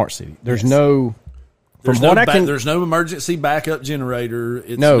smart city. There's no... There's no emergency backup generator.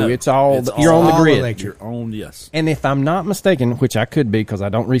 It's all you're on the grid. Electric. You're on, yes. And if I'm not mistaken, which I could be because I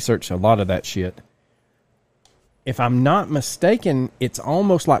don't research a lot of that shit, if I'm not mistaken, it's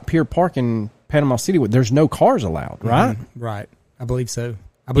almost like Pier Park in Panama City where there's no cars allowed, right? Right. I believe so.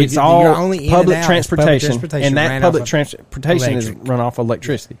 I believe It's all you're only in public and out. transportation, and that ran public off of transportation is electric. run off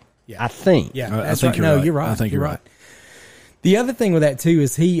electricity. Yeah. I think. Yeah, I that's think right. you're No, right. you're right. I think you're right. The other thing with that too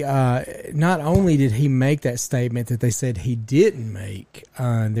is he not only did he make that statement that they said he didn't make,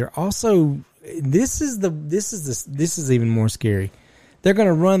 they're also this is even more scary. They're going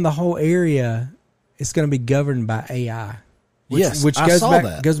to run the whole area. It's going to be governed by AI. Which I saw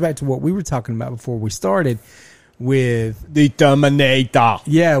that. goes back to what we were talking about before we started with The Terminator.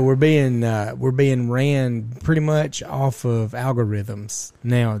 yeah, we're being ran pretty much off of algorithms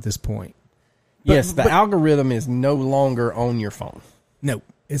now at this point. Yes, the algorithm is no longer on your phone. No,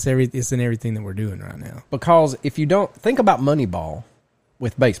 it's in everything that we're doing right now. Because if you don't think about Moneyball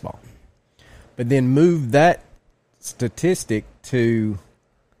with baseball, but then move that statistic to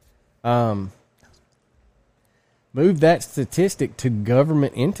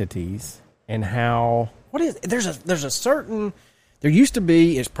government entities and how there used to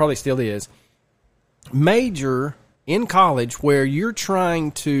be, it probably still is, major in college where you're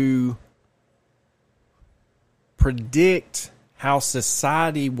trying to predict how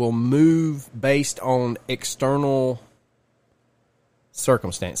society will move based on external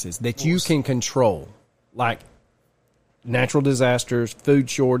circumstances that you can control, like natural disasters, food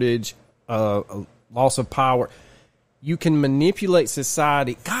shortage, loss of power. You can manipulate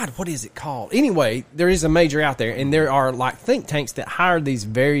society. God, what is it called? Anyway, there is a major out there, and there are like think tanks that hire these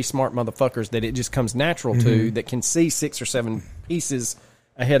very smart motherfuckers that it just comes natural to, that can see 6 or 7 pieces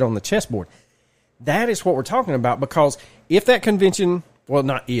ahead on the chessboard. That is what we're talking about, because if that convention, well,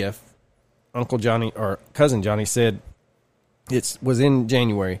 not if, Uncle Johnny or Cousin Johnny said it was in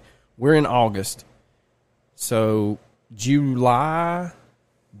January, we're in August. So July,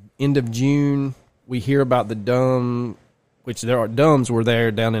 end of June, we hear about the DUM, which there are DUMs were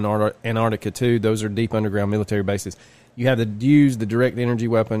there down in Antarctica too. Those are deep underground military bases. You have the DUs, the direct energy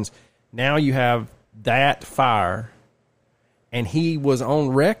weapons. Now you have that fire, and he was on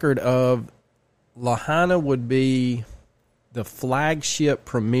record of Lahaina would be the flagship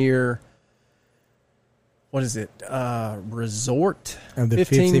premier, what is it, resort Of the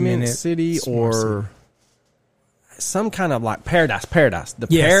 15-minute 15-minute city, smart or some kind of like paradise, the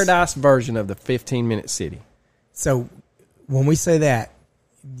Yes. paradise version of the 15-minute city. So when we say that,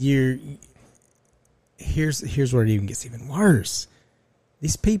 here's where it even gets even worse.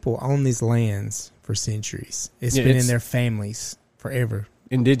 These people own these lands for centuries. It's been in their families forever.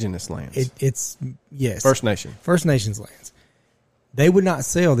 Indigenous lands. It's yes, First Nation. First Nations lands. They would not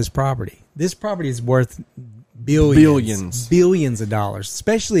sell this property. This property is worth billions of dollars,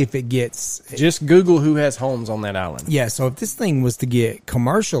 especially if it gets Just Google who has homes on that island. yeah. So if this thing was to get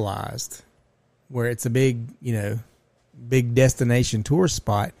commercialized, where it's a big destination tourist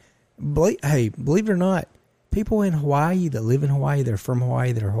spot, believe it or not, people in Hawaii that live in Hawaii, they're from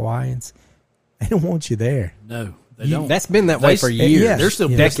Hawaii, they're Hawaiians, they don't want you there. No, they don't. That's been that way for years. yeah. They're still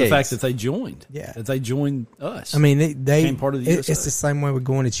Decades. pissed the fact that they joined. Yeah. That they joined us. I mean, they Became part of the it's USA. the same way with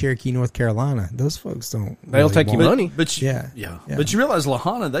going to Cherokee, North Carolina. Those folks don't. They'll take your want- money. But Yeah. But you realize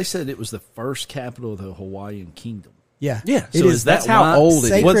Lahaina, they said it was the first capital of the Hawaiian kingdom. Yeah, Yeah. It So is. that's That's how why old it is.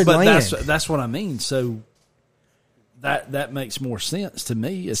 sacred But land. that's what I mean. So that makes more sense to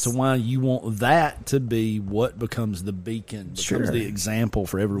me as to why you want that to be what becomes the beacon, becomes Sure. the example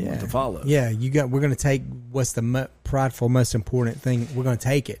for everyone to follow. Yeah, we're going to take what's the prideful, most important thing. We're going to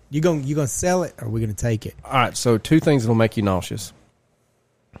take it. You going to sell it, or we're going to take it. All right, so 2 things that'll make you nauseous.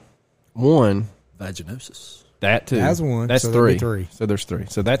 One, Vaginosis. that too. That's one, That's so there'll be 3. 3. So there's 3.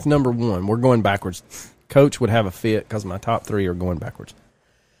 So that's number 1. We're going backwards. Coach would have a fit because my top 3 are going backwards.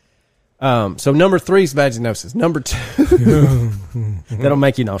 So number 3 is vaginosis. Number 2, that'll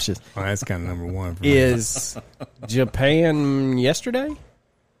make you nauseous, Well, that's kind of number 1 for me. is Japan yesterday?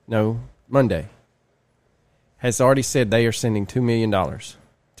 No, Monday. Has already said they are sending $2 million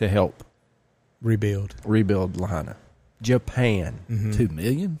to help rebuild. rebuild Lahaina. Japan. 2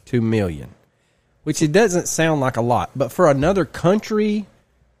 million? $2 million. Which it doesn't sound like a lot, but for another country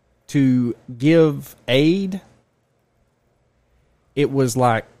to give aid, it was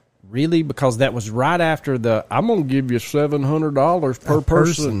like, really? Because that was right after I'm going to give you $700 per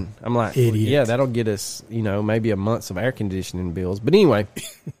person. I'm like, Idiot. yeah, that'll get us, maybe a month of air conditioning bills. But anyway,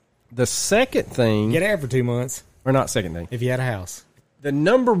 the second thing, Get air for 2 months or not second thing, if you had a house. the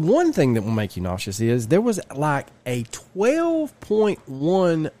number one thing that will make you nauseous is there was like a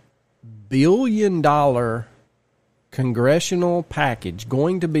 $12.1 billion congressional package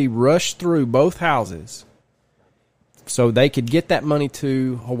going to be rushed through both houses so they could get that money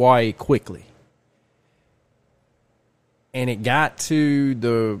to Hawaii quickly. And it got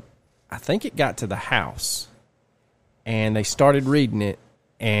to I think it got to the House, and they started reading it,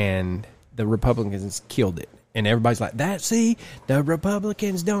 and the Republicans killed it. And everybody's like, the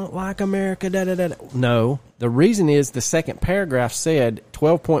Republicans don't like America, da-da-da. No, the reason is the second paragraph said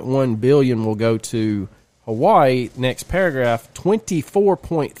 $12.1 billion will go to Hawaii. Next paragraph,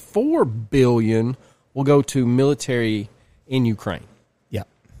 $24.4 billion will go to military in Ukraine. Yeah.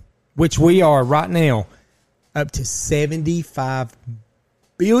 Which we are right now up to $75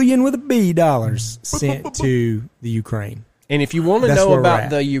 billion with a B dollars sent to the Ukraine. And if you want to That's know where we're about at.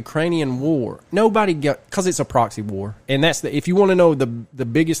 the Ukrainian war, because it's a proxy war, and if you want to know the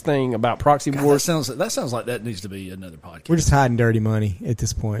biggest thing about proxy God, wars, that sounds like that needs to be another podcast. We're just hiding dirty money at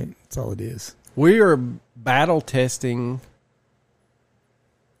this point. That's all it is. we are battle testing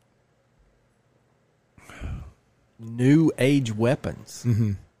new age weapons.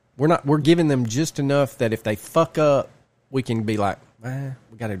 Mm-hmm. We're giving them just enough that if they fuck up, we can be like,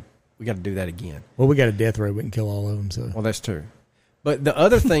 we got to do that again. Well, we got a death ray. We can kill all of them. So Well, that's true. But the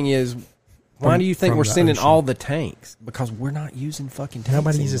other thing is, why do you think from we're the sending ocean. all the tanks? Because we're not using fucking tanks.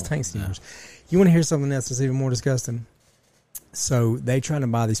 nobody uses anymore. tanks anymore. You want to hear something else that's even more disgusting? So they trying to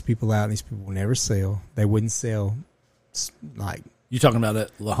buy these people out, and these people will never sell. They wouldn't sell, like You talking about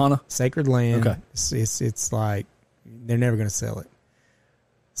that Lahana? sacred land. Okay. It's like they're never going to sell it.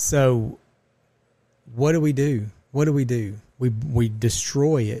 So what do? What do? We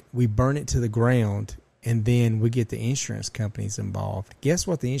destroy it. We burn it to the ground, and then we get the insurance companies involved. Guess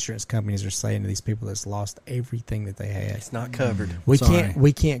what the insurance companies are saying to these people that's lost everything that they had? It's not covered.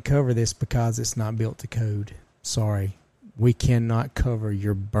 We can't cover this because it's not built to code. Sorry. We cannot cover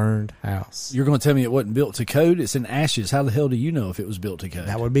your burned house. You're going to tell me it wasn't built to code? It's in ashes. How the hell do you know if it was built to code?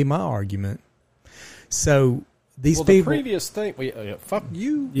 That would be my argument. So these Well, the people, previous thing, fuck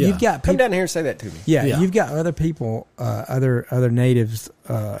you. Yeah. you've got Come people, down here and say that to me. yeah, you've got other people, other natives,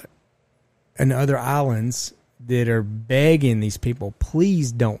 and other islands that are begging these people,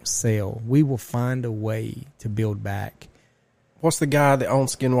 please don't sell. We will find a way to build back. What's the guy that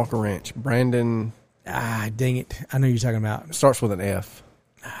owns Skinwalker Ranch? Brandon Dang it! I know you're talking about. starts with an F.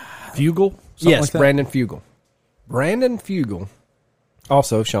 Fugel? Something Yes, like that? Brandon Fugel. Brandon Fugel.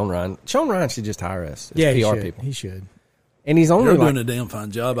 Also, Sean Ryan. Sean Ryan should just hire us as Yeah, he PR should. people. He should. And he's only You're like, doing a damn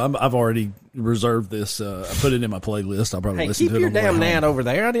fine job. I've already reserved this. I put it in my playlist. I'll probably hey, listen keep to it your on the way damn home. gnat over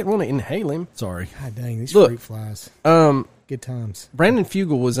there. I didn't want to inhale him. Sorry. God dang, these Look. fruit flies. Good times. Brandon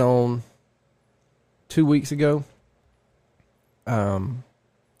Fugel was on 2 weeks ago.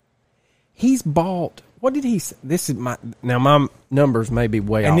 He's bought. What did he? This is my numbers may be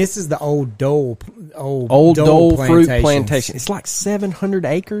way And off. this is the old Dole Fruit Plantation. It's like 700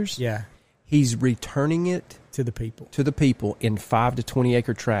 acres. Yeah, He's returning it to the people. to the people in 5 to 20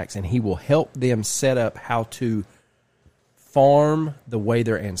 acre tracts, and he will help them set up how to farm the way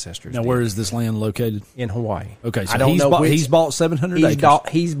their ancestors Now, did. where is this land located? In Hawaii. Okay, so I don't know he's bought 700 acres.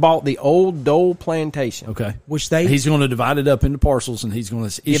 He's bought the old Dole Plantation. Okay. Which they He's going to divide it up into parcels, and he's going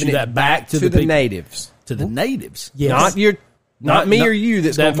to issue Giving it that back to the the people. natives. To the natives. Yes. Not me or you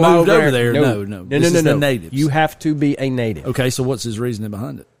that's going that to fly moved over over there. there. No. This is the natives. You have to be a native. Okay, so what's his reasoning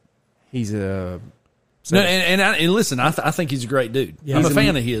behind it? He's a... No, and listen, I think he's a great dude. Yeah. I'm a He's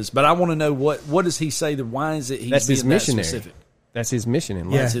fan of his, but I want to know what does he say that why is it he's That's his being that missionary. specific? That's his mission in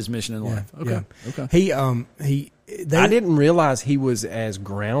life. Yeah. That's his mission in life. Okay, Yeah. okay. I didn't realize he was as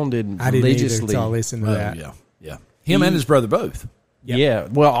grounded I didn't either religiously. until I listened to Oh, that. yeah. Him and his brother both. Yep. Yeah,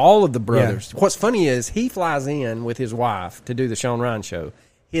 well, all of the brothers. What's funny is he flies in with his wife to do the Sean Ryan show.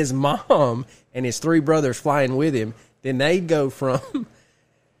 His mom and his 3 brothers fly in with him. Then they go from,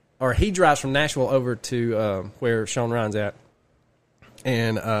 or he drives from Nashville over to where Sean Ryan's at,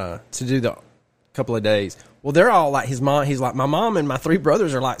 and to do the couple of days. Well, they're all like his mom. He's like, my mom and my 3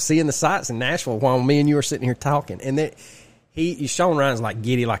 brothers are like seeing the sights in Nashville while me and you are sitting here talking. And then Sean Ryan's like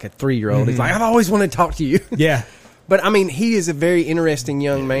giddy like a 3-year-old. He's like, I've always wanted to talk to you. Yeah. But I mean, he is a very interesting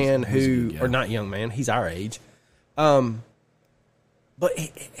young man he's a who, good guy. or not young man, he's our age. But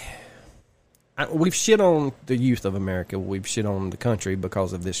we've shit on the youth of America. We've shit on the country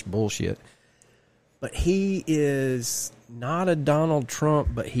because of this bullshit. But he is not a Donald Trump,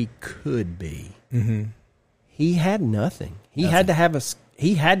 but he could be. Mm-hmm. He had nothing. He had to have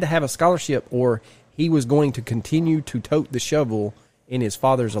a scholarship, or he was going to continue to tote the shovel in his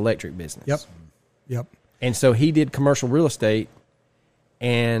father's electric business. Yep. And so he did commercial real estate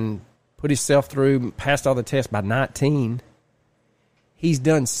and put himself through, passed all the tests by 19. He's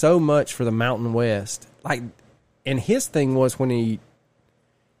done so much for the Mountain West. And his thing was when he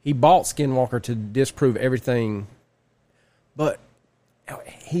bought Skinwalker to disprove everything, but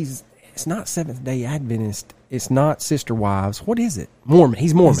it's not Seventh-day Adventist. It's not Sister Wives. What is it? Mormon.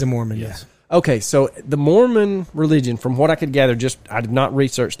 He's Mormon. He's a Mormon, yes. Okay, so the Mormon religion, from what I could gather, I did not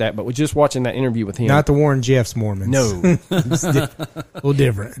research that, but was just watching that interview with him. Not the Warren Jeffs Mormons. No. A little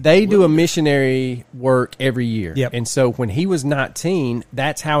different. They do a missionary work every year. Yep. And so when he was 19,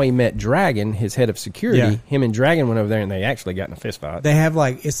 that's how he met Dragon, his head of security. Yeah. Him and Dragon went over there, and they actually got in a fist fight. They have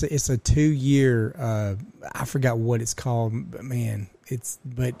it's a 2-year, I forgot what it's called, but man,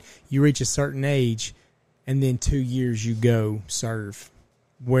 but you reach a certain age, and then 2 years you go serve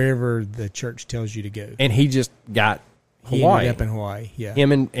wherever the church tells you to go. And he just got He Hawaii. ended up in Hawaii, yeah.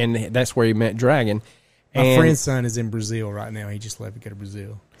 Him and that's where he met Dragon. My friend's son is in Brazil right now. He just left to go to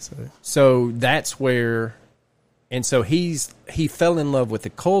Brazil. So that's where, and so he fell in love with the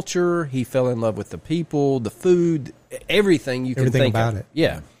culture. He fell in love with the people, the food, everything you can Everything think about of. it.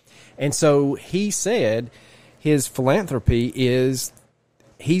 Yeah. And so he said his philanthropy is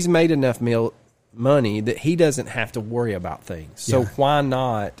he's made enough money that he doesn't have to worry about things. So why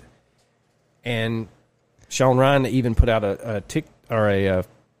not? And Sean Ryan even put out a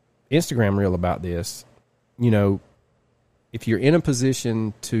Instagram reel about this. You know, if you're in a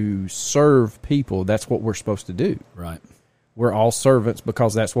position to serve people, that's what we're supposed to do. Right. We're all servants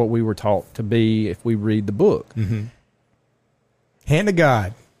because that's what we were taught to be if we read the book. Mm-hmm. Hand of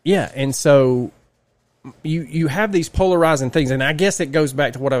God. Yeah, and so you have these polarizing things, and I guess it goes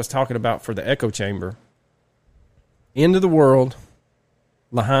back to what I was talking about for the echo chamber. End of the world,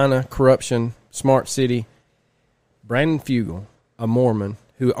 Lahaina, corruption, smart city. Brandon Fugel, a Mormon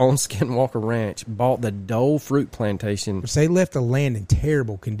who owns Skinwalker Ranch, bought the Dole fruit plantation. Which they left the land in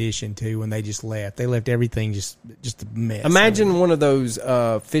terrible condition too when they just left. They left everything just a mess. Imagine one of those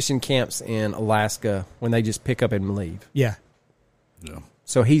fishing camps in Alaska when they just pick up and leave. Yeah. Yeah.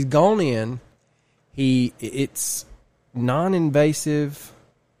 So he's gone in. It's non-invasive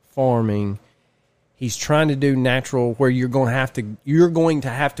farming. He's trying to do natural, where you're going to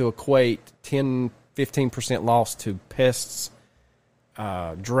have to equate 10-15% loss to pests,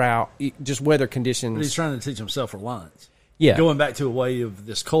 drought, just weather conditions. But he's trying to teach him self-reliance. Yeah. Going back to a way of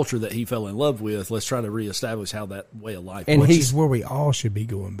this culture that he fell in love with, let's try to reestablish how that way of life And works. Which is where we all should be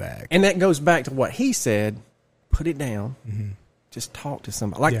going back. And that goes back to what he said, put it down. Mm-hmm. Just talk to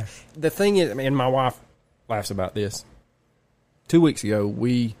somebody. The thing is, and my wife laughs about this. 2 weeks ago,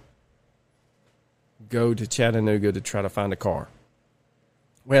 we go to Chattanooga to try to find a car.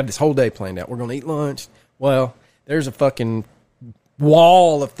 We have this whole day planned out. We're going to eat lunch. Well, there's a fucking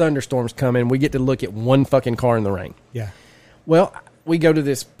wall of thunderstorms coming. We get to look at one fucking car in the rain. Yeah. Well, we go to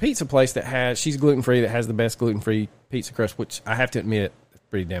this pizza place she's gluten-free, that has the best gluten-free pizza crust, which I have to admit, is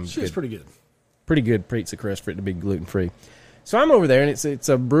pretty damn good. She's pretty good. Pretty good pizza crust for it to be gluten-free. So I'm over there, and it's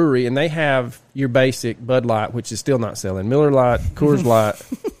a brewery, and they have your basic Bud Light, which is still not selling, Miller Lite, Coors Light.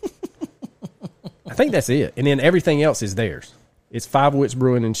 I think that's it. And then everything else is theirs. It's Five Wits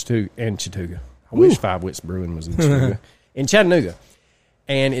Brewing in Chattooga. I wish Five Wits Brewing was in Chattooga. In Chattanooga.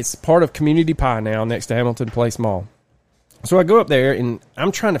 And it's part of Community Pie now, next to Hamilton Place Mall. So I go up there, and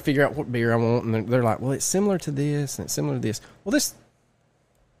I'm trying to figure out what beer I want, and they're like, well, it's similar to this, and it's similar to this. Well, this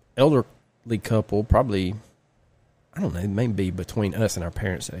elderly couple, probably, I don't know, maybe between us and our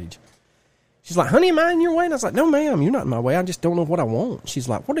parents' age. She's like, honey, am I in your way? And I was like, no, ma'am, you're not in my way. I just don't know what I want. She's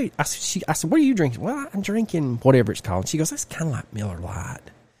like, what are you? I said, what are you drinking? Well, I'm drinking whatever it's called. She goes, that's kind of like Miller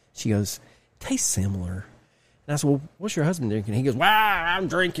Lite. She goes, tastes similar. And I said, well, what's your husband drinking? He goes, well, I'm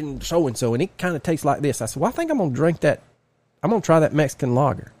drinking so-and-so, and it kind of tastes like this. I said, well, I think I'm going to drink that. I'm going to try that Mexican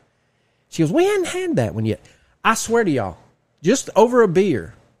lager. She goes, we hadn't had that one yet. I swear to y'all, just over a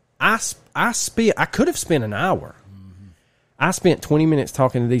beer, I could have spent an hour. I spent 20 minutes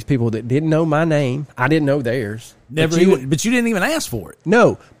talking to these people that didn't know my name. I didn't know theirs. But you didn't even ask for it.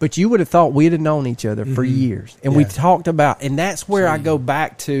 No, but you would have thought we'd have known each other for years. And we talked about, and that's where I go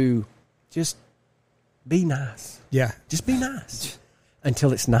back to just be nice. Yeah. Just be nice.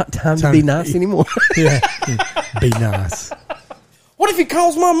 Until it's not time to be nice anymore. Yeah. Be nice. What if he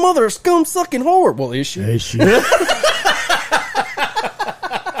calls my mother a scum-sucking whore? Well, is she? Is she?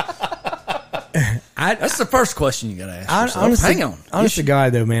 That's the first question you got to ask yourself. Honestly, Hang on. honest to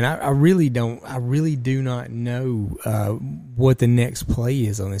God, though, man, I really don't. I really do not know what the next play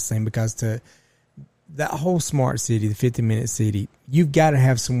is on this thing, because that whole smart city, the 50-minute city, you've got to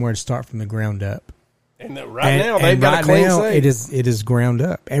have somewhere to start from the ground up. And now they've got a clean slate. It is ground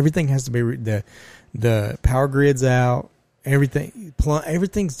up. Everything has to be the power grid's out.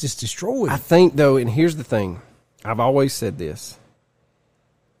 Everything's just destroyed. I think, though, and here's the thing. I've always said this.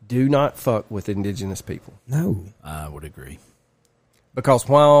 Do not fuck with indigenous people. No. I would agree. Because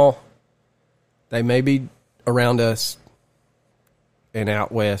while they may be around us and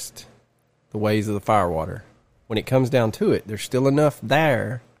out west, the ways of the firewater, when it comes down to it, there's still enough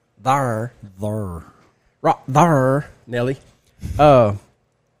there, Nelly.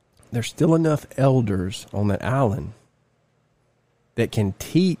 There's still enough elders on that island that can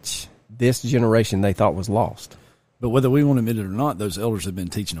teach this generation they thought was lost. But whether we want to admit it or not, those elders have been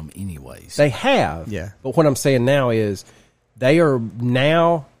teaching them anyways. They have. Yeah. But what I'm saying now is they are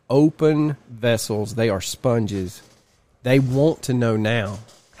now open vessels. They are sponges. They want to know now.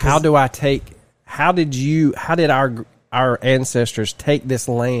 How did our ancestors take this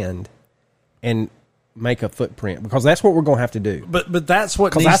land and make a footprint? Because that's what we're going to have to do. But that's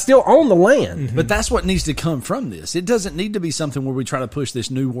what Because I still own the land. But that's what needs to come from this. It doesn't need to be something where we try to push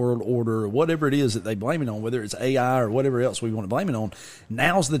this new world order or whatever it is that they blame it on, whether it's AI or whatever else we want to blame it on.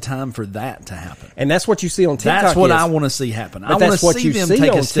 Now's the time for that to happen. And that's what you see on TikTok. That's what I want to see happen. I want to see them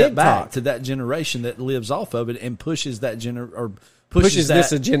take a step back to that generation that lives off of it and pushes that pushes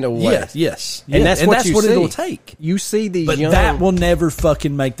this agenda away. Yes. And that's what it'll take. You see these But young... that will never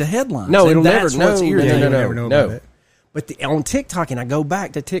fucking make the headlines. No, it'll and never. that's what's irritating. No. But on TikTok, and I go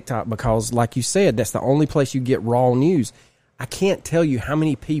back to TikTok because, like you said, that's the only place you get raw news. I can't tell you how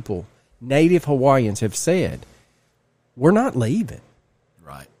many people, native Hawaiians, have said, we're not leaving.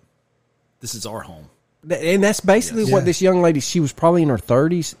 Right. This is our home. And that's basically what this young lady, she was probably in her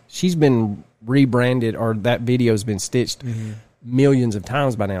 30s. She's been rebranded, or that video's been stitched millions of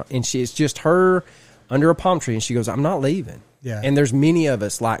times by now. And it's just her under a palm tree, and she goes, I'm not leaving. Yeah. And there's many of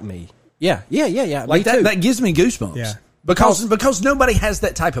us like me. Yeah. Like me too. that gives me goosebumps. Yeah. Because nobody has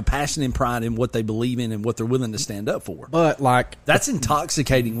that type of passion and pride in what they believe in and what they're willing to stand up for. But like that's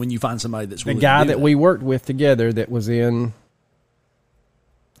intoxicating when you find somebody that's the willing guy to do that we worked with together that was in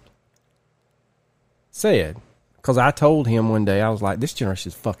said, because I told him one day, I was like, this generation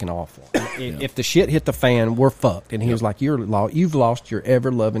is fucking awful. If the shit hit the fan, we're fucked. And he was like, you've lost your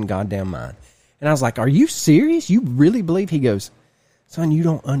ever loving goddamn mind. And I was like, are you serious? You really believe? He goes, son, you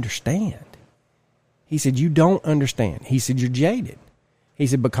don't understand. He said, you don't understand. He said, you're jaded. He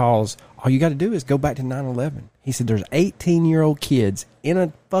said, because all you got to do is go back to 9/11. He said, there's 18-year-old kids in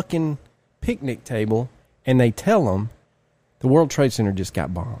a fucking picnic table, and they tell them the World Trade Center just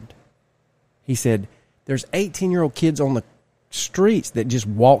got bombed. He said, there's 18-year-old kids on the streets that just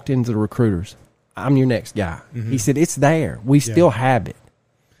walked into the recruiters. I'm your next guy. He said, it's there. We still have it.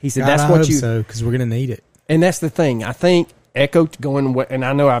 He said, God, that's I what hope you... so, because we're going to need it. And that's the thing. I think echo going, and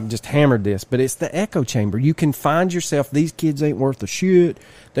I know I've just hammered this, but it's the echo chamber. You can find yourself, these kids ain't worth a shit.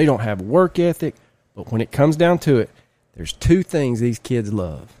 They don't have a work ethic. But when it comes down to it, there's two things these kids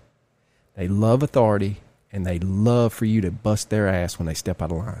love. They love authority, and they love for you to bust their ass when they step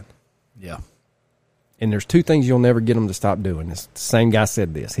out of line. Yeah. And there's two things you'll never get them to stop doing. The same guy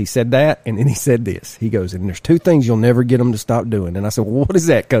said this. He said that, and then he said this. He goes, and there's two things you'll never get them to stop doing. And I said, well, what is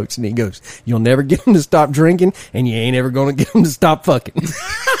that, Coach? And he goes, you'll never get them to stop drinking, and you ain't ever going to get them to stop fucking.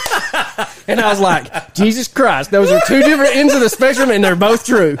 And I was like, Jesus Christ, those are two different ends of the spectrum, and they're both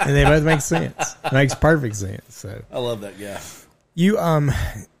true. And they both make sense. It makes perfect sense. So I love that guy. you, I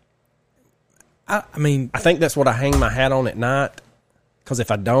mean, I think that's what I hang my hat on at night, because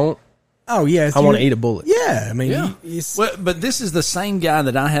if I don't, oh yeah, I want to eat a bullet. Yeah, I mean, Yeah. Well, but this is the same guy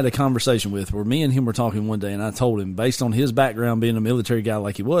that I had a conversation with where me and him were talking one day, and I told him, based on his background being a military guy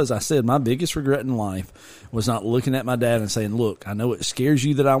like he was, I said, my biggest regret in life was not looking at my dad and saying, look, I know it scares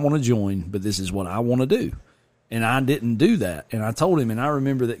you that I want to join, but this is what I want to do. And I didn't do that. And I told him, and I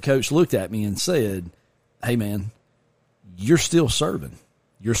remember that Coach looked at me and said, hey, man, you're still serving.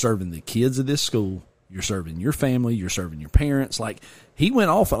 You're serving the kids of this school. You're serving your family. You're serving your parents. Like, he went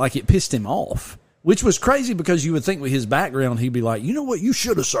off like it pissed him off, which was crazy because you would think with his background, he'd be like, you know what? You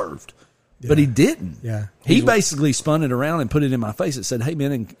should have served. Yeah. But he didn't. Yeah. He basically spun it around and put it in my face. It said, hey,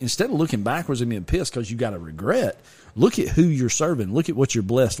 man, instead of looking backwards and being pissed because you got a regret, look at who you're serving. Look at what you're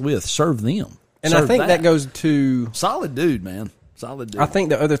blessed with. Serve them. And I think that goes to... Solid dude, man. Solid dude. I think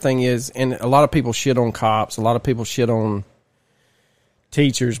the other thing is, and a lot of people shit on cops, a lot of people shit on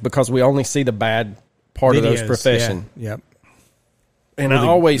teachers because we only see the bad part of those profession. Yeah. Yep. and I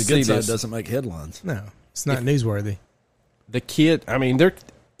always the see good side this. doesn't make headlines. No, it's not newsworthy. The kid, I mean, they're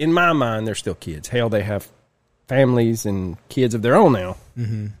in my mind, they're still kids. Hell, they have families and kids of their own now.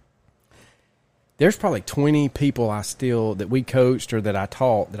 Mm-hmm. There's probably 20 people that we coached or that I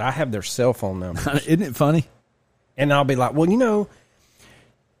taught that I have their cell phone numbers. Isn't it funny? And I'll be like, well,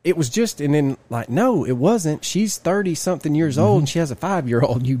 it was just, and then like, no, it wasn't. She's 30-something years old and she has a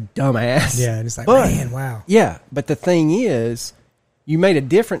 5-year-old, you dumbass. Yeah, and it's like, But- man, wow. Yeah, but the thing is, you made a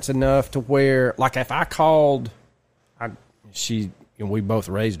difference enough to where, like, if I called, we both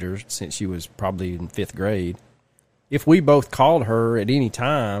raised her since she was probably in 5th grade. If we both called her at any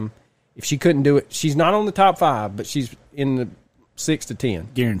time, if she couldn't do it, she's not on the top 5, but she's in the 6 to 10.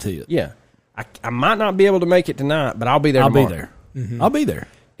 Guarantee it. Yeah, I might not be able to make it tonight, but I'll be there. I'll be tomorrow. there. I'll be there.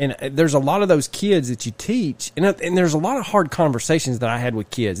 And there's a lot of those kids that you teach, and there's a lot of hard conversations that I had with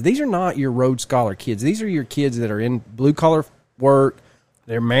kids. These are not your Rhodes Scholar kids. These are your kids that are in blue-collar work.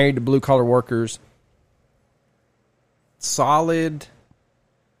 They're married to blue-collar workers. Solid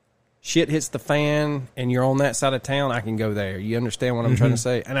shit hits the fan, and you're on that side of town, I can go there. You understand what I'm trying to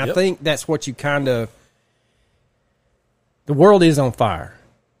say? And I think that's what you kind of... The world is on fire,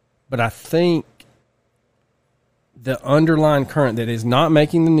 but I think the underlying current that is not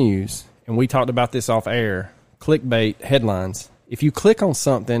making the news, and we talked about this off air, clickbait headlines. If you click on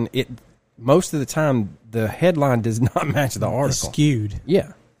something, most of the time the headline does not match the It's article. skewed.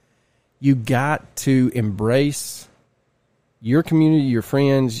 Yeah. You got to embrace your community, your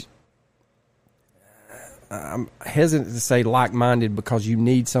friends. I'm hesitant to say like-minded because you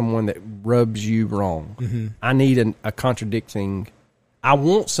need someone that rubs you wrong. Mm-hmm. I need a contradicting... I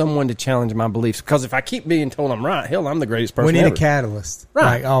want someone to challenge my beliefs because if I keep being told I'm right, hell, I'm the greatest person We need ever. a catalyst.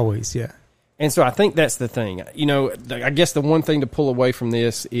 Right. Like always, yeah. And so I think that's the thing. I guess the one thing to pull away from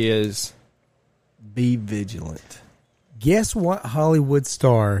this is be vigilant. Guess what Hollywood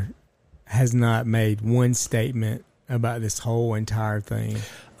star has not made one statement about this whole entire thing?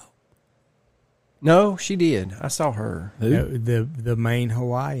 No, she did. I saw her. The main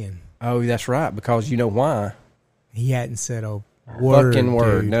Hawaiian. Oh, that's right, because you know why. He hadn't said a word. Fucking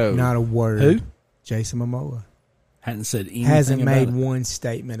word, dude. no. Not a word. Who? Jason Momoa. Hadn't said anything Hasn't about made it. one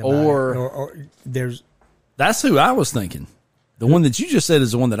statement about Or- it. Or there's... That's who I was thinking. The one that you just said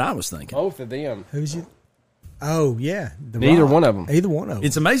is the one that I was thinking. Both of them. Who's you? Oh, yeah. The Neither Rock. one of 'em. Either one of them.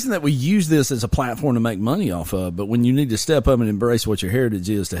 It's amazing that we use this as a platform to make money off of, but when you need to step up and embrace what your heritage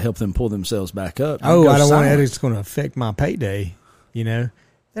is to help them pull themselves back up. you Oh, go I don't want silent. it. It's going to affect my payday. You know,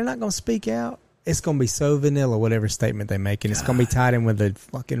 they're not going to speak out. It's going to be so vanilla, whatever statement they make, and it's going to be tied in with the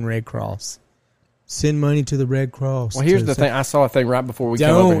fucking Red Cross. Send money to the Red Cross. Well, here's the thing. I saw a thing right before we came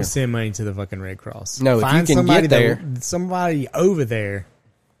over Don't here. send money to the fucking Red Cross. No, if Find you can somebody get there. somebody over there.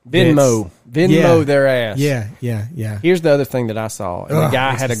 Venmo Yeah. their ass. Yeah. Here's the other thing that I saw. And the Ugh, guy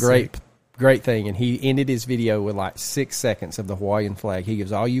makes had me a great thing, and he ended his video with like 6 seconds of the Hawaiian flag. He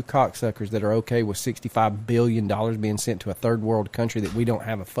goes, all you cocksuckers that are okay with $65 billion being sent to a third world country that we don't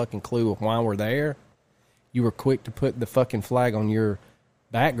have a fucking clue of why we're there, you were quick to put the fucking flag on your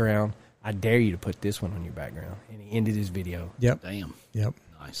background. I dare you to put this one on your background. And he ended his video. Yep. Damn. Yep.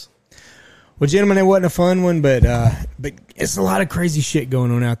 Nice. Well, gentlemen, it wasn't a fun one, but it's a lot of crazy shit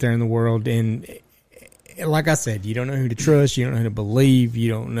going on out there in the world, and like I said, you don't know who to trust, you don't know who to believe, you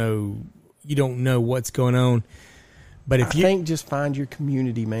don't know what's going on. But if I think just find your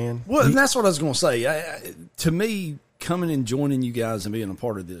community, man. Well, and that's what I was going to say. To me, coming and joining you guys and being a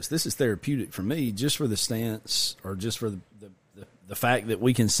part of this is therapeutic for me, just for the stance or just for the fact that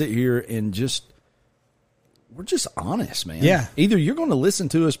we can sit here and we're just honest, man. Yeah. Either you're going to listen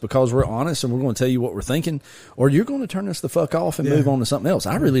to us because we're honest and we're going to tell you what we're thinking, or you're going to turn us the fuck off and move on to something else.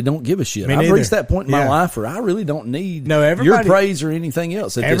 I really don't give a shit. Me I've neither. reached that point in my Yeah. life where I really don't need No, your everybody- praise or anything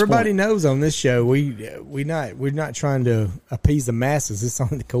else. At everybody this point. knows on this show we're not trying to appease the masses. It's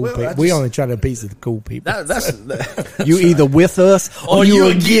only the cool Well, people. I We just- only try to appease the cool people. You either with us or you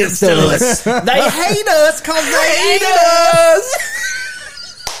against us. They hate us because they hate us.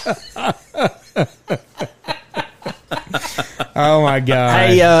 Oh my god!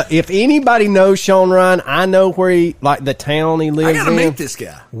 Hey, if anybody knows Sean Ryan, I know where the town he I lives got to in. meet this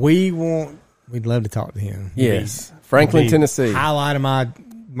guy. we'd love to talk to him. Yes. Franklin, Tennessee. Highlight of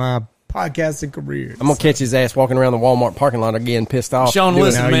my podcasting career. I'm going to catch his ass walking around the Walmart parking lot again, pissed off. Sean, doing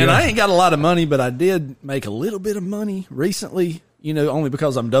listen, No, man, you're- I ain't got a lot of money, but I did make a little bit of money recently, only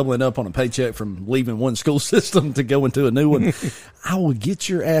because I'm doubling up on a paycheck from leaving one school system to go into a new one. I will get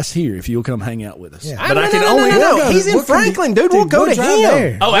your ass here if you'll come hang out with us. Yeah. But No, I can no, only... no, no. We'll go- He's in we'll come to- Franklin, dude. We'll go to drive him.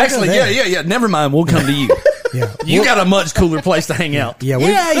 there. Oh, We'll actually, go there. yeah. Never mind. We'll come to you. Yeah. You got a much cooler place to hang out. Yeah,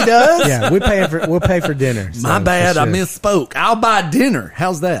 he does. Yeah, we'll pay for dinner. So, My bad, for I sure. misspoke. I'll buy dinner.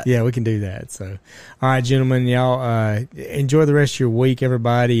 How's that? Yeah, we can do that. So, all right, gentlemen, y'all enjoy the rest of your week,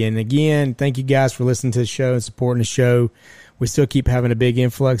 everybody. And again, thank you guys for listening to the show and supporting the show. We still keep having a big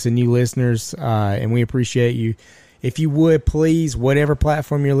influx of new listeners, and we appreciate you. If you would, please, whatever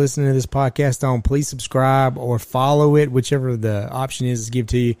platform you're listening to this podcast on, please subscribe or follow it, whichever the option is to give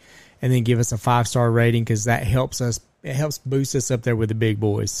to you, and then give us a 5-star rating because that helps us. It helps boost us up there with the big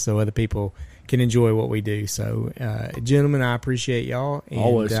boys so other people can enjoy what we do. So, gentlemen, I appreciate y'all. And,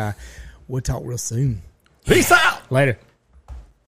 Always. We'll talk real soon. Peace out. Later.